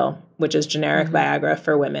sildenafil, which is generic Viagra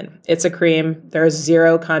for women. It's a cream. There's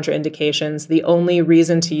 0 contraindications. The only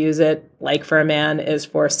reason to use it, like for a man, is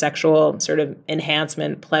for sexual sort of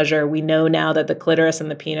enhancement, pleasure. We know now that the clitoris and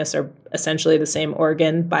the penis are essentially the same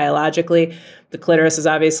organ biologically. The clitoris is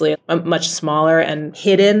obviously much smaller and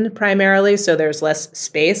hidden primarily, so there's less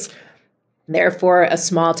space. Therefore, a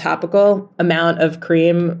small topical amount of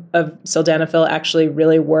cream of sildenafil actually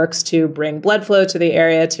really works to bring blood flow to the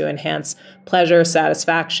area, to enhance pleasure,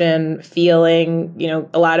 satisfaction, feeling.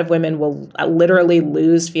 A lot of women will literally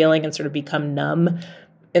lose feeling and sort of become numb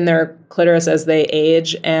in their clitoris as they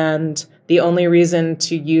age. And the only reason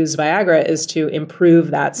to use Viagra is to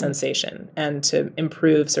improve that sensation and to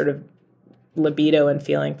improve sort of libido and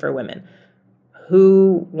feeling for women.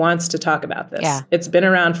 Who wants to talk about this? Yeah. It's been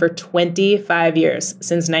around for 25 years,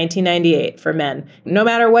 since 1998 for men, no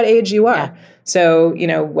matter what age you are. Yeah. So,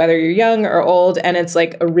 whether you're young or old, and it's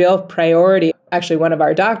like a real priority. Actually, one of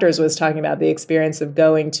our doctors was talking about the experience of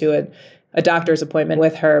going to a doctor's appointment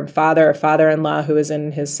with her father-in-law, who was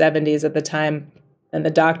in his 70s at the time. And the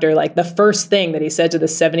doctor, like the first thing that he said to the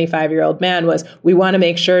 75-year-old man was, we want to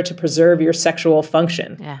make sure to preserve your sexual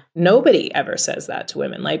function. Yeah. Nobody ever says that to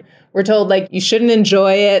women. Like we're told like you shouldn't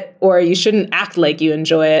enjoy it or you shouldn't act like you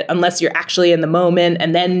enjoy it unless you're actually in the moment.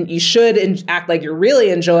 And then you should act like you're really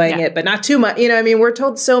enjoying it, but not too much. We're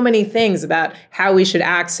told so many things about how we should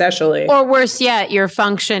act sexually. Or worse yet, your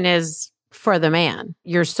function is for the man.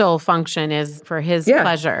 Your sole function is for his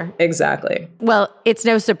pleasure. Exactly. Well, it's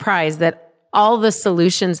no surprise that all the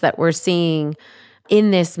solutions that we're seeing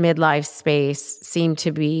in this midlife space seem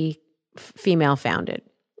to be female founded,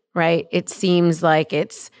 right? It seems like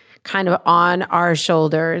it's kind of on our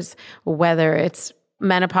shoulders, whether it's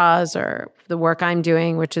menopause or the work I'm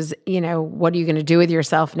doing, which is, what are you going to do with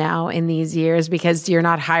yourself now in these years because you're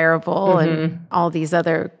not hireable and all these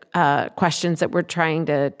other questions that we're trying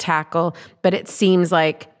to tackle. But it seems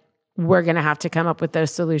like we're going to have to come up with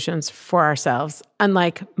those solutions for ourselves,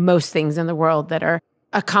 unlike most things in the world that are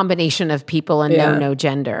a combination of people and no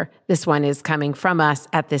gender. This one is coming from us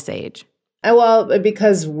at this age. Well,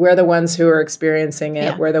 because we're the ones who are experiencing it.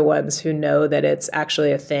 Yeah. We're the ones who know that it's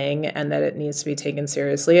actually a thing and that it needs to be taken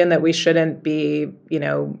seriously and that we shouldn't be,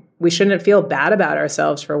 we shouldn't feel bad about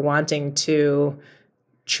ourselves for wanting to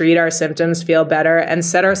treat our symptoms, feel better, and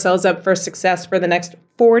set ourselves up for success for the next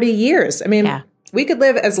 40 years. I mean, we could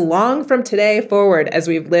live as long from today forward as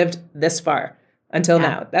we've lived this far until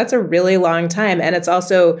now. That's a really long time. And it's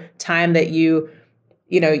also time that you're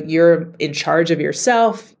in charge of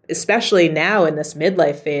yourself, especially now in this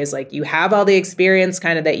midlife phase. Like you have all the experience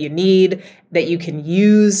kind of that you need, that you can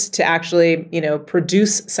use to actually,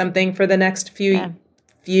 produce something for the next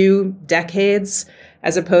few decades,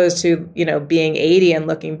 as opposed to, being 80 and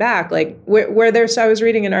looking back. Like I was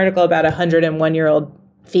reading an article about 101-year-old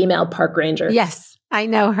female park ranger. Yes, I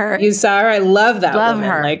know her. You saw her? I love that woman.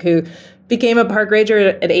 Her. Like who became a park ranger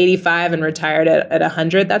at 85 and retired at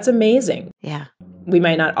 100. That's amazing. Yeah. We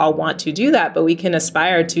might not all want to do that, but we can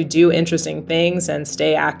aspire to do interesting things and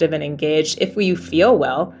stay active and engaged if we feel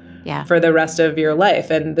well. for the rest of your life.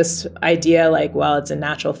 And this idea like, well, it's a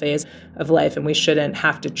natural phase of life and we shouldn't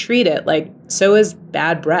have to treat it. Like, so is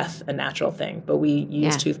bad breath a natural thing, but we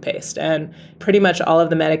use toothpaste. And pretty much all of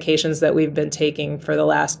the medications that we've been taking for the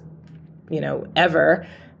last, ever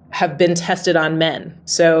have been tested on men.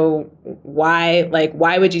 So why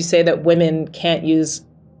would you say that women can't use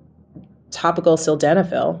topical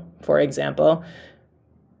sildenafil, for example,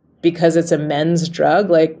 because it's a men's drug?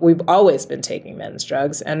 Like, we've always been taking men's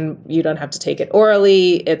drugs, and you don't have to take it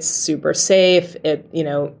orally. It's super safe.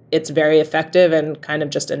 It's very effective and kind of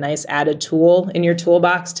just a nice added tool in your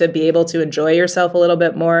toolbox to be able to enjoy yourself a little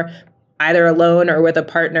bit more, either alone or with a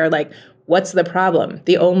partner. Like, what's the problem?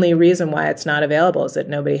 The only reason why it's not available is that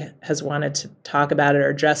nobody has wanted to talk about it or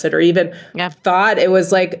address it or even thought it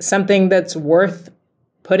was like something that's worth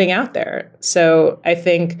putting out there. So I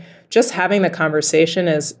think just having the conversation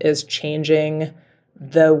is changing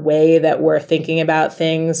the way that we're thinking about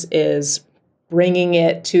things, is bringing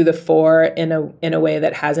it to the fore in a way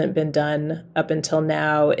that hasn't been done up until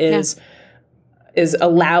now, is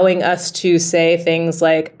allowing us to say things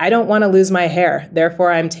like, I don't want to lose my hair,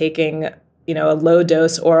 therefore I'm taking a low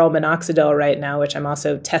dose oral minoxidil right now, which I'm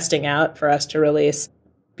also testing out for us to release,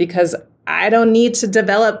 because I don't need to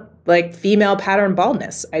develop like female pattern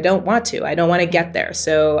baldness. I don't want to get there.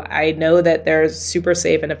 So I know that there's super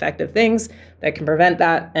safe and effective things that can prevent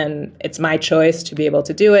that. And it's my choice to be able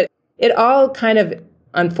to do it. It all kind of,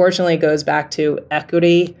 unfortunately, goes back to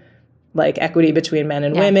equity, like equity between men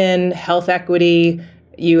and women, health equity.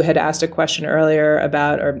 You had asked a question earlier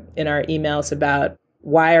about, or in our emails, about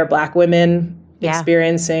why are Black women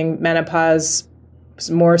experiencing menopause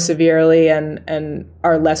more severely and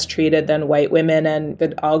are less treated than white women. And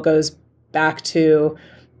it all goes back to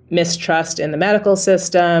mistrust in the medical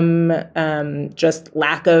system, just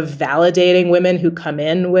lack of validating women who come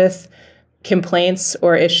in with complaints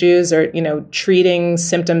or issues, or, treating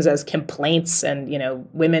symptoms as complaints, and,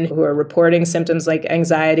 women who are reporting symptoms like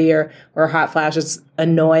anxiety or hot flashes,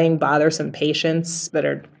 annoying, bothersome patients that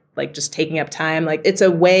are like just taking up time. Like, it's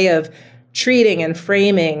a way of treating and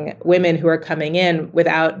framing women who are coming in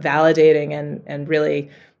without validating and really,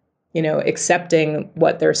 accepting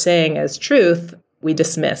what they're saying as truth. We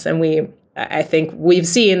dismiss. And I think we've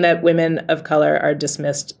seen that women of color are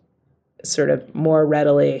dismissed sort of more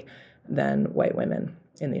readily than white women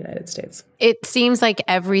in the United States. It seems like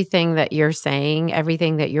everything that you're saying,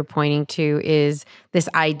 everything that you're pointing to, is this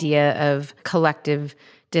idea of collective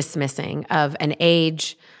dismissing of an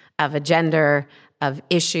age, of a gender, of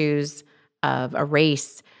issues, of a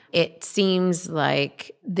race. It seems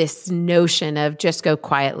like this notion of just go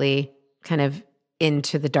quietly kind of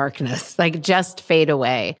into the darkness, like just fade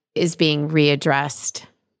away, is being readdressed.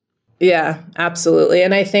 Yeah, absolutely.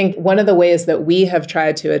 And I think one of the ways that we have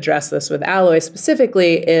tried to address this with Alloy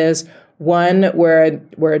specifically is, one,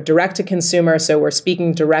 we're direct to consumer, so we're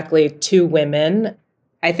speaking directly to women.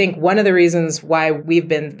 I think one of the reasons why we've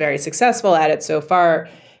been very successful at it so far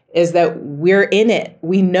is that we're in it.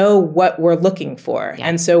 We know what we're looking for. Yeah.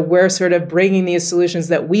 And so we're sort of bringing these solutions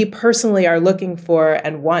that we personally are looking for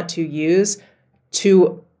and want to use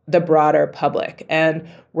to the broader public. And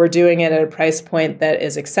we're doing it at a price point that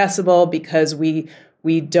is accessible, because we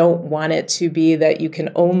don't want it to be that you can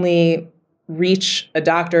only reach a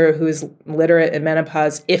doctor who is literate in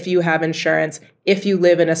menopause if you have insurance, if you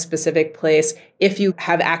live in a specific place, if you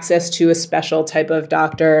have access to a special type of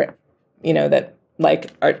doctor, that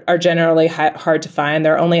are generally hard to find.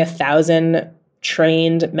 There are only 1,000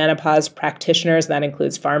 trained menopause practitioners. That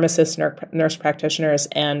includes pharmacists, nurse practitioners,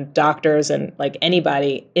 and doctors, and like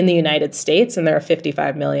anybody in the United States. And there are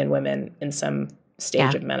 55 million women in some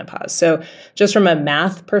stage of menopause. So just from a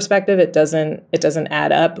math perspective, it doesn't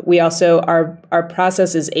add up. We also, our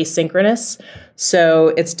process is asynchronous. So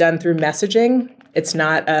it's done through messaging. It's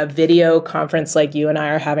not a video conference like you and I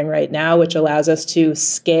are having right now, which allows us to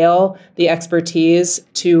scale the expertise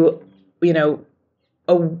to,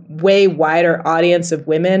 a way wider audience of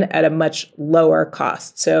women at a much lower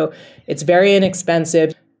cost. So it's very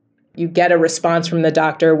inexpensive. You get a response from the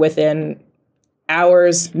doctor within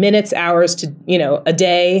minutes, hours to, a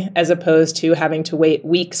day, as opposed to having to wait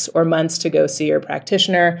weeks or months to go see your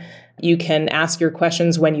practitioner. You can ask your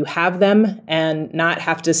questions when you have them and not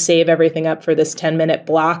have to save everything up for this 10-minute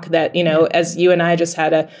block that, as you and I just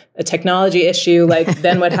had a technology issue, like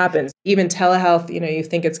then what happens? Even telehealth, you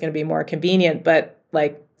think it's going to be more convenient, but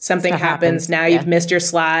like something happens. Now you've missed your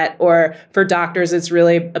slot. Or for doctors, it's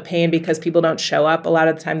really a pain because people don't show up. A lot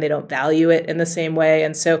of the time they don't value it in the same way.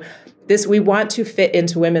 And so we want to fit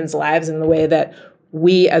into women's lives in the way that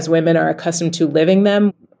we as women are accustomed to living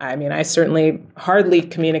them. I mean, I certainly hardly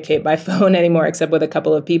communicate by phone anymore, except with a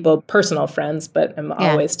couple of people, personal friends, but I'm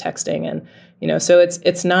always texting. And, so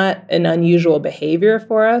it's not an unusual behavior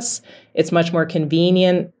for us. It's much more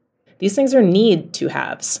convenient. These things are need to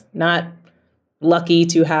haves, not lucky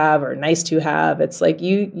to have or nice to have. It's like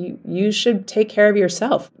you should take care of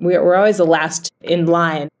yourself. We're always the last in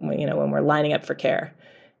line, when we're lining up for care.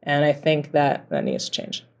 And I think that needs to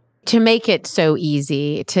change. To make it so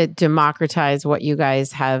easy, to democratize what you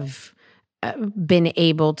guys have been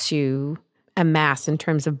able to amass in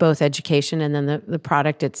terms of both education and then the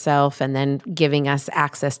product itself, and then giving us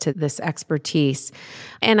access to this expertise.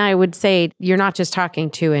 And I would say you're not just talking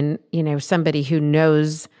to somebody who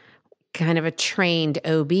knows, kind of a trained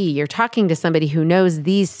OB. You're talking to somebody who knows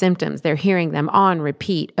these symptoms. They're hearing them on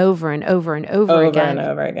repeat over and over and over again. Over and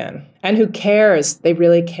over again. And who cares? They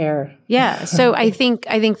really care. Yeah. So I think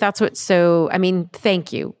that's what's so,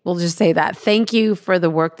 thank you. We'll just say that. Thank you for the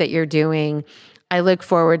work that you're doing. I look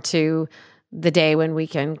forward to the day when we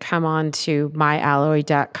can come on to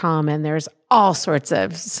myalloy.com and there's all sorts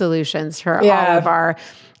of solutions for all of our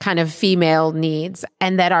kind of female needs,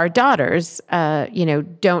 and that our daughters,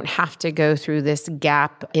 don't have to go through this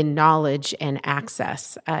gap in knowledge and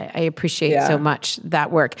access. I appreciate so much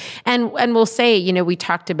that work. And we'll say, we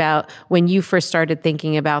talked about when you first started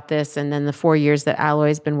thinking about this, and then the 4 years that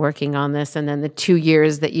Alloy's been working on this, and then the 2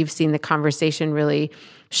 years that you've seen the conversation really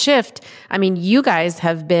shift. You guys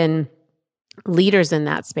have been leaders in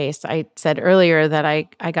that space. I said earlier that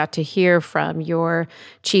I got to hear from your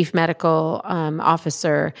chief medical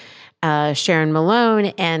officer, Sharon Malone,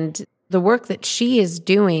 and the work that she is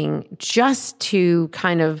doing just to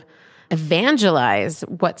kind of evangelize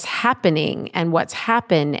what's happening and what's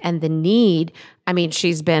happened and the need.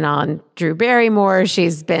 She's been on Drew Barrymore.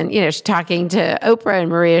 She's been, she's talking to Oprah and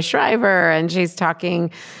Maria Shriver, and she's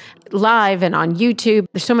talking live and on YouTube.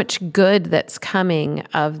 There's so much good that's coming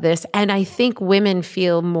of this. And I think women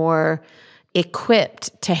feel more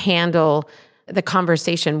equipped to handle the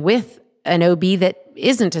conversation with an OB that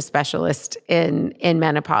isn't a specialist in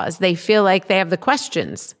menopause. They feel like they have the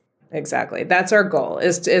questions. Exactly. That's our goal,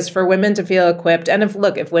 is for women to feel equipped. And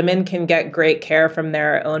if women can get great care from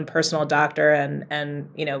their own personal doctor and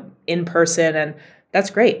in person, and that's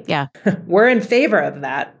great. Yeah. We're in favor of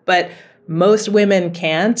that. But most women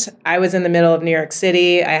can't. I was in the middle of New York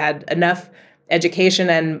City. I had enough education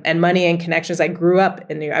and money and connections. I grew up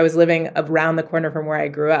in New York. I was living around the corner from where I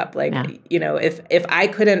grew up. If I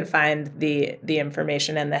couldn't find the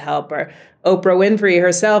information and the help, or Oprah Winfrey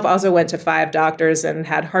herself also went to 5 doctors and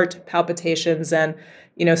had heart palpitations and,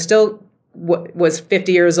 still was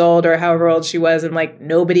 50 years old or however old she was. And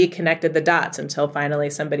nobody connected the dots until finally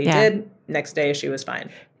somebody did. Next day she was fine.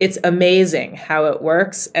 It's amazing how it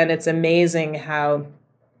works. And it's amazing how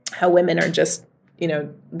women are just,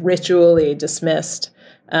 ritually dismissed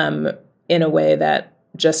in a way that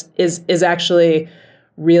just is actually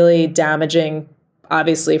really damaging,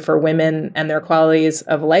 obviously, for women and their qualities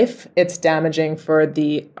of life. It's damaging for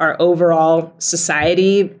our overall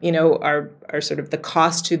society. Our sort of the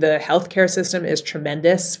cost to the healthcare system is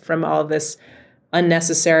tremendous from all this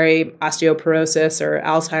unnecessary osteoporosis or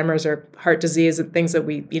Alzheimer's or heart disease and things that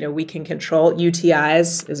we can control.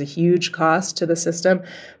 UTIs is a huge cost to the system.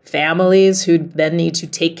 Families who then need to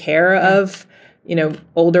take care of,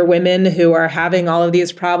 older women who are having all of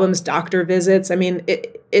these problems, doctor visits.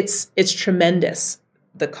 It's tremendous,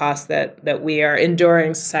 the cost that we are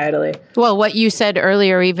enduring societally. Well, what you said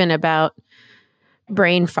earlier, even about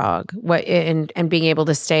brain fog, and being able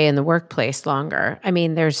to stay in the workplace longer.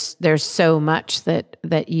 There's so much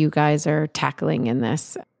that you guys are tackling in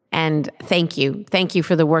this. And thank you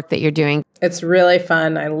for the work that you're doing. It's really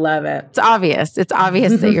fun. I love it. It's obvious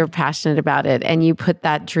that you're passionate about it, and you put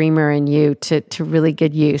that dreamer in you to really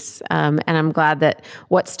good use. And I'm glad that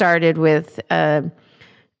what started with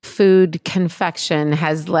food confection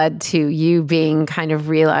has led to you being kind of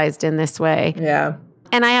realized in this way. Yeah.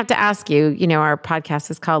 And I have to ask you, our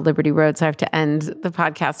podcast is called Liberty Road, so I have to end the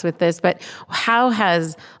podcast with this, but how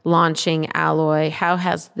has launching Alloy, how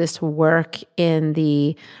has this work in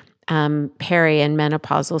the peri and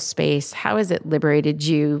menopausal space, how has it liberated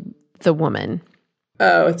you, the woman?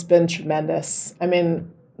 Oh, it's been tremendous.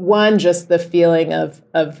 One, just the feeling of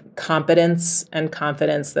competence and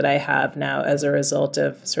confidence that I have now as a result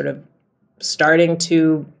of sort of starting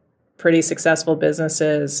 2 pretty successful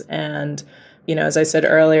businesses and, as I said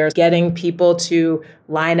earlier, getting people to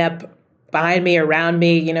line up behind me, around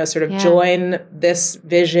me, join this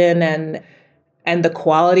vision, and the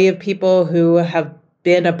quality of people who have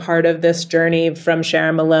been a part of this journey, from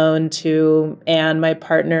Sharon Malone to Anne, my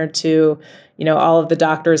partner, to, all of the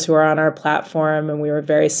doctors who are on our platform, and we were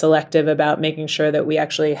very selective about making sure that we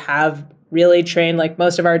actually have really trained, like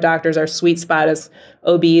most of our doctors, our sweet spot is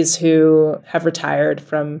OBs who have retired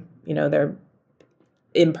from, their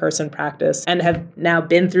in-person practice and have now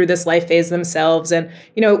been through this life phase themselves. And,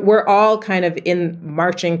 we're all kind of in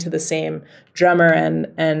marching to the same drummer,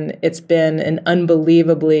 and it's been an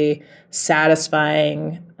unbelievably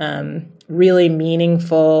satisfying, really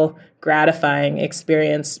meaningful, gratifying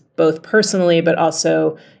experience, both personally, but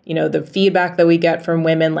also, the feedback that we get from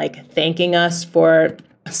women, like thanking us for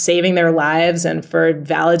saving their lives and for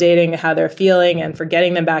validating how they're feeling and for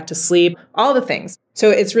getting them back to sleep, all the things.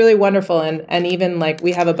 So it's really wonderful. And even like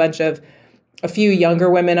we have a few younger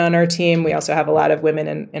women on our team. We also have a lot of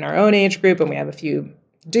women in our own age group, and we have a few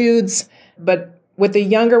dudes. But with the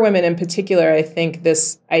younger women in particular, I think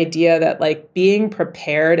this idea that like being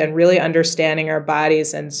prepared and really understanding our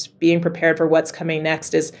bodies and being prepared for what's coming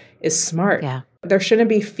next is smart. Yeah. There shouldn't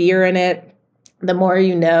be fear in it. The more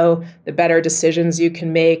you know, the better decisions you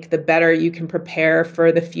can make, the better you can prepare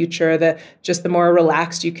for the future, the more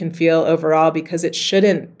relaxed you can feel overall, because it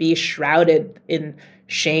shouldn't be shrouded in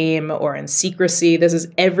shame or in secrecy. This is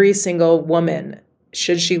every single woman,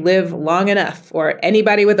 should she live long enough, or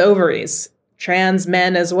anybody with ovaries, trans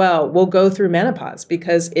men as well, will go through menopause,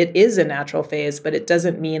 because it is a natural phase, but it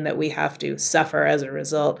doesn't mean that we have to suffer as a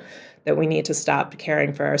result, that we need to stop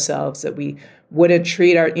caring for ourselves, that we wouldn't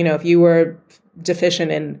treat our, if you were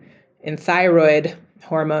deficient in thyroid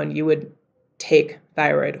hormone, you would take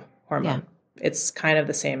thyroid hormone. Yeah. It's kind of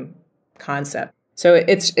the same concept. So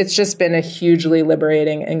it's just been a hugely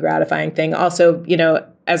liberating and gratifying thing. Also,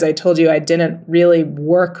 as I told you, I didn't really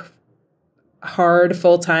work hard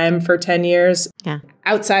full time for 10 years. Yeah.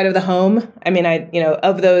 Outside of the home. I mean,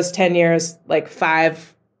 of those 10 years, like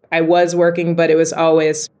 5, I was working, but it was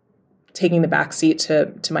always taking the back seat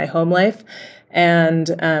to my home life.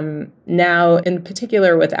 And now, in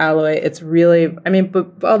particular with Alloy, it's really, but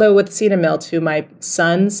although with Cedar Mill too, I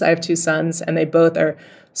have 2 sons, and they both are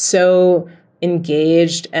so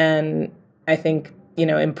engaged and I think,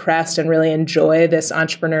 impressed and really enjoy this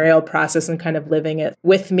entrepreneurial process and kind of living it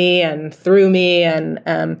with me and through me. And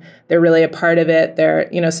they're really a part of it. They're,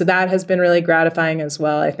 so that has been really gratifying as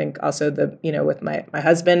well. I think also with my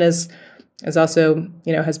husband is also,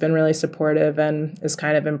 has been really supportive and is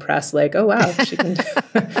kind of impressed, like, oh, wow,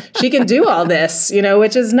 she can do all this,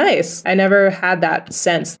 which is nice. I never had that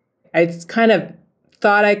sense. I kind of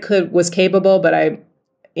thought was capable, but I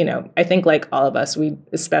think like all of us, we,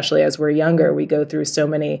 especially as we're younger, we go through so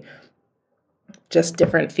many just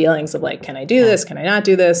different feelings of like, can I do this? Can I not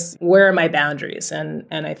do this? Where are my boundaries? And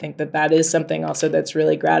I think that is something also that's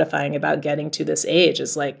really gratifying about getting to this age,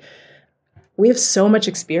 is like, we have so much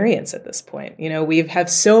experience at this point. We have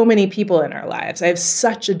so many people in our lives. I have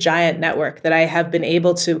such a giant network that I have been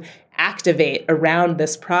able to activate around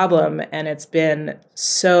this problem. And it's been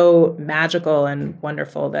so magical and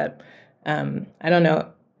wonderful that I don't know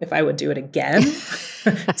if I would do it again.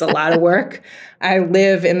 It's a lot of work. I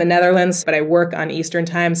live in the Netherlands, but I work on Eastern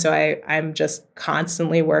time. So I'm just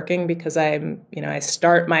constantly working, because I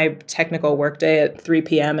start my technical workday at 3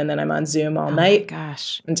 p.m. and then I'm on Zoom all night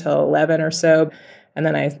until 11 or so. And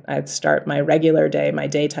then I start my regular day, my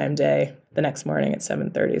daytime day, the next morning at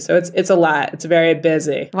 7:30. So it's a lot. It's very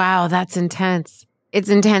busy. Wow, that's intense. It's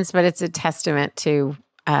intense, but it's a testament to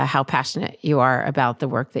how passionate you are about the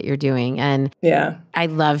work that you're doing. And yeah, I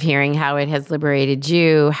love hearing how it has liberated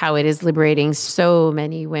you, how it is liberating so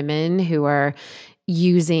many women who are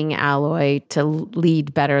using Alloy to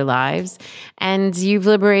lead better lives. And you've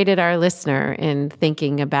liberated our listener in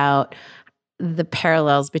thinking about the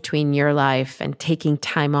parallels between your life and taking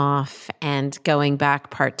time off and going back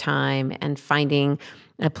part-time and finding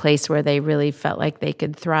a place where they really felt like they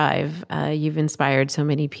could thrive. You've inspired so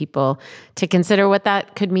many people to consider what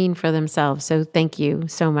that could mean for themselves. So thank you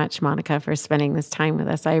so much, Monica, for spending this time with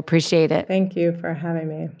us. I appreciate it. Thank you for having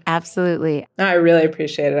me. Absolutely. No, I really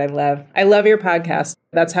appreciate it. I love your podcast.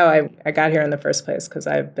 That's how I got here in the first place, because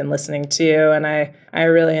I've been listening to you, and I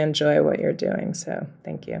really enjoy what you're doing. So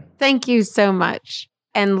thank you. Thank you so much.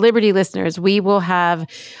 And Liberty listeners, we will have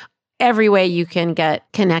every way you can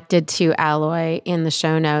get connected to Alloy in the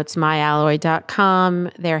show notes, myalloy.com,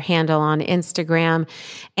 their handle on Instagram,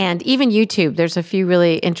 and even YouTube. There's a few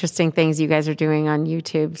really interesting things you guys are doing on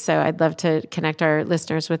YouTube. So I'd love to connect our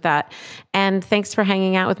listeners with that. And thanks for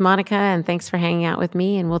hanging out with Monica, and thanks for hanging out with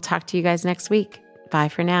me. And we'll talk to you guys next week. Bye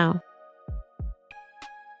for now.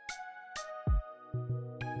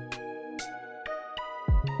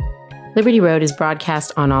 Liberty Road is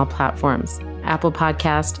broadcast on all platforms: Apple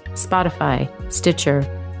Podcast, Spotify, Stitcher,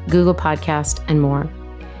 Google Podcast, and more.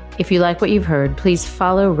 If you like what you've heard, please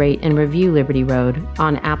follow, rate, and review Liberty Road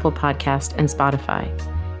on Apple Podcast and Spotify.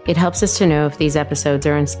 It helps us to know if these episodes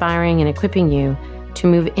are inspiring and equipping you to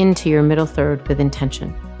move into your middle third with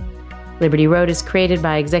intention. Liberty Road is created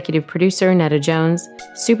by executive producer Netta Jones,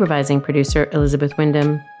 supervising producer Elizabeth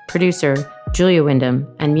Wyndham, producer Julia Wyndham,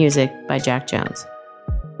 and music by Jack Jones.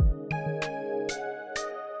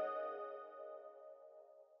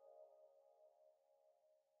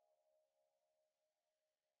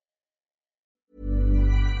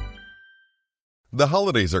 The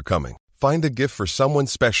holidays are coming. Find a gift for someone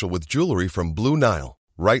special with jewelry from Blue Nile.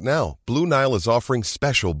 Right now, Blue Nile is offering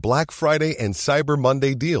special Black Friday and Cyber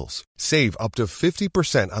Monday deals. Save up to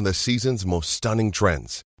 50% on the season's most stunning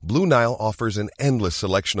trends. Blue Nile offers an endless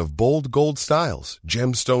selection of bold gold styles,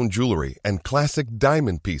 gemstone jewelry, and classic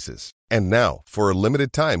diamond pieces. And now, for a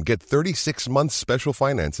limited time, get 36 months special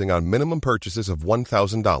financing on minimum purchases of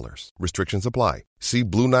 $1,000. Restrictions apply. See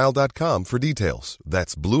BlueNile.com for details.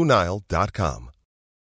 That's BlueNile.com.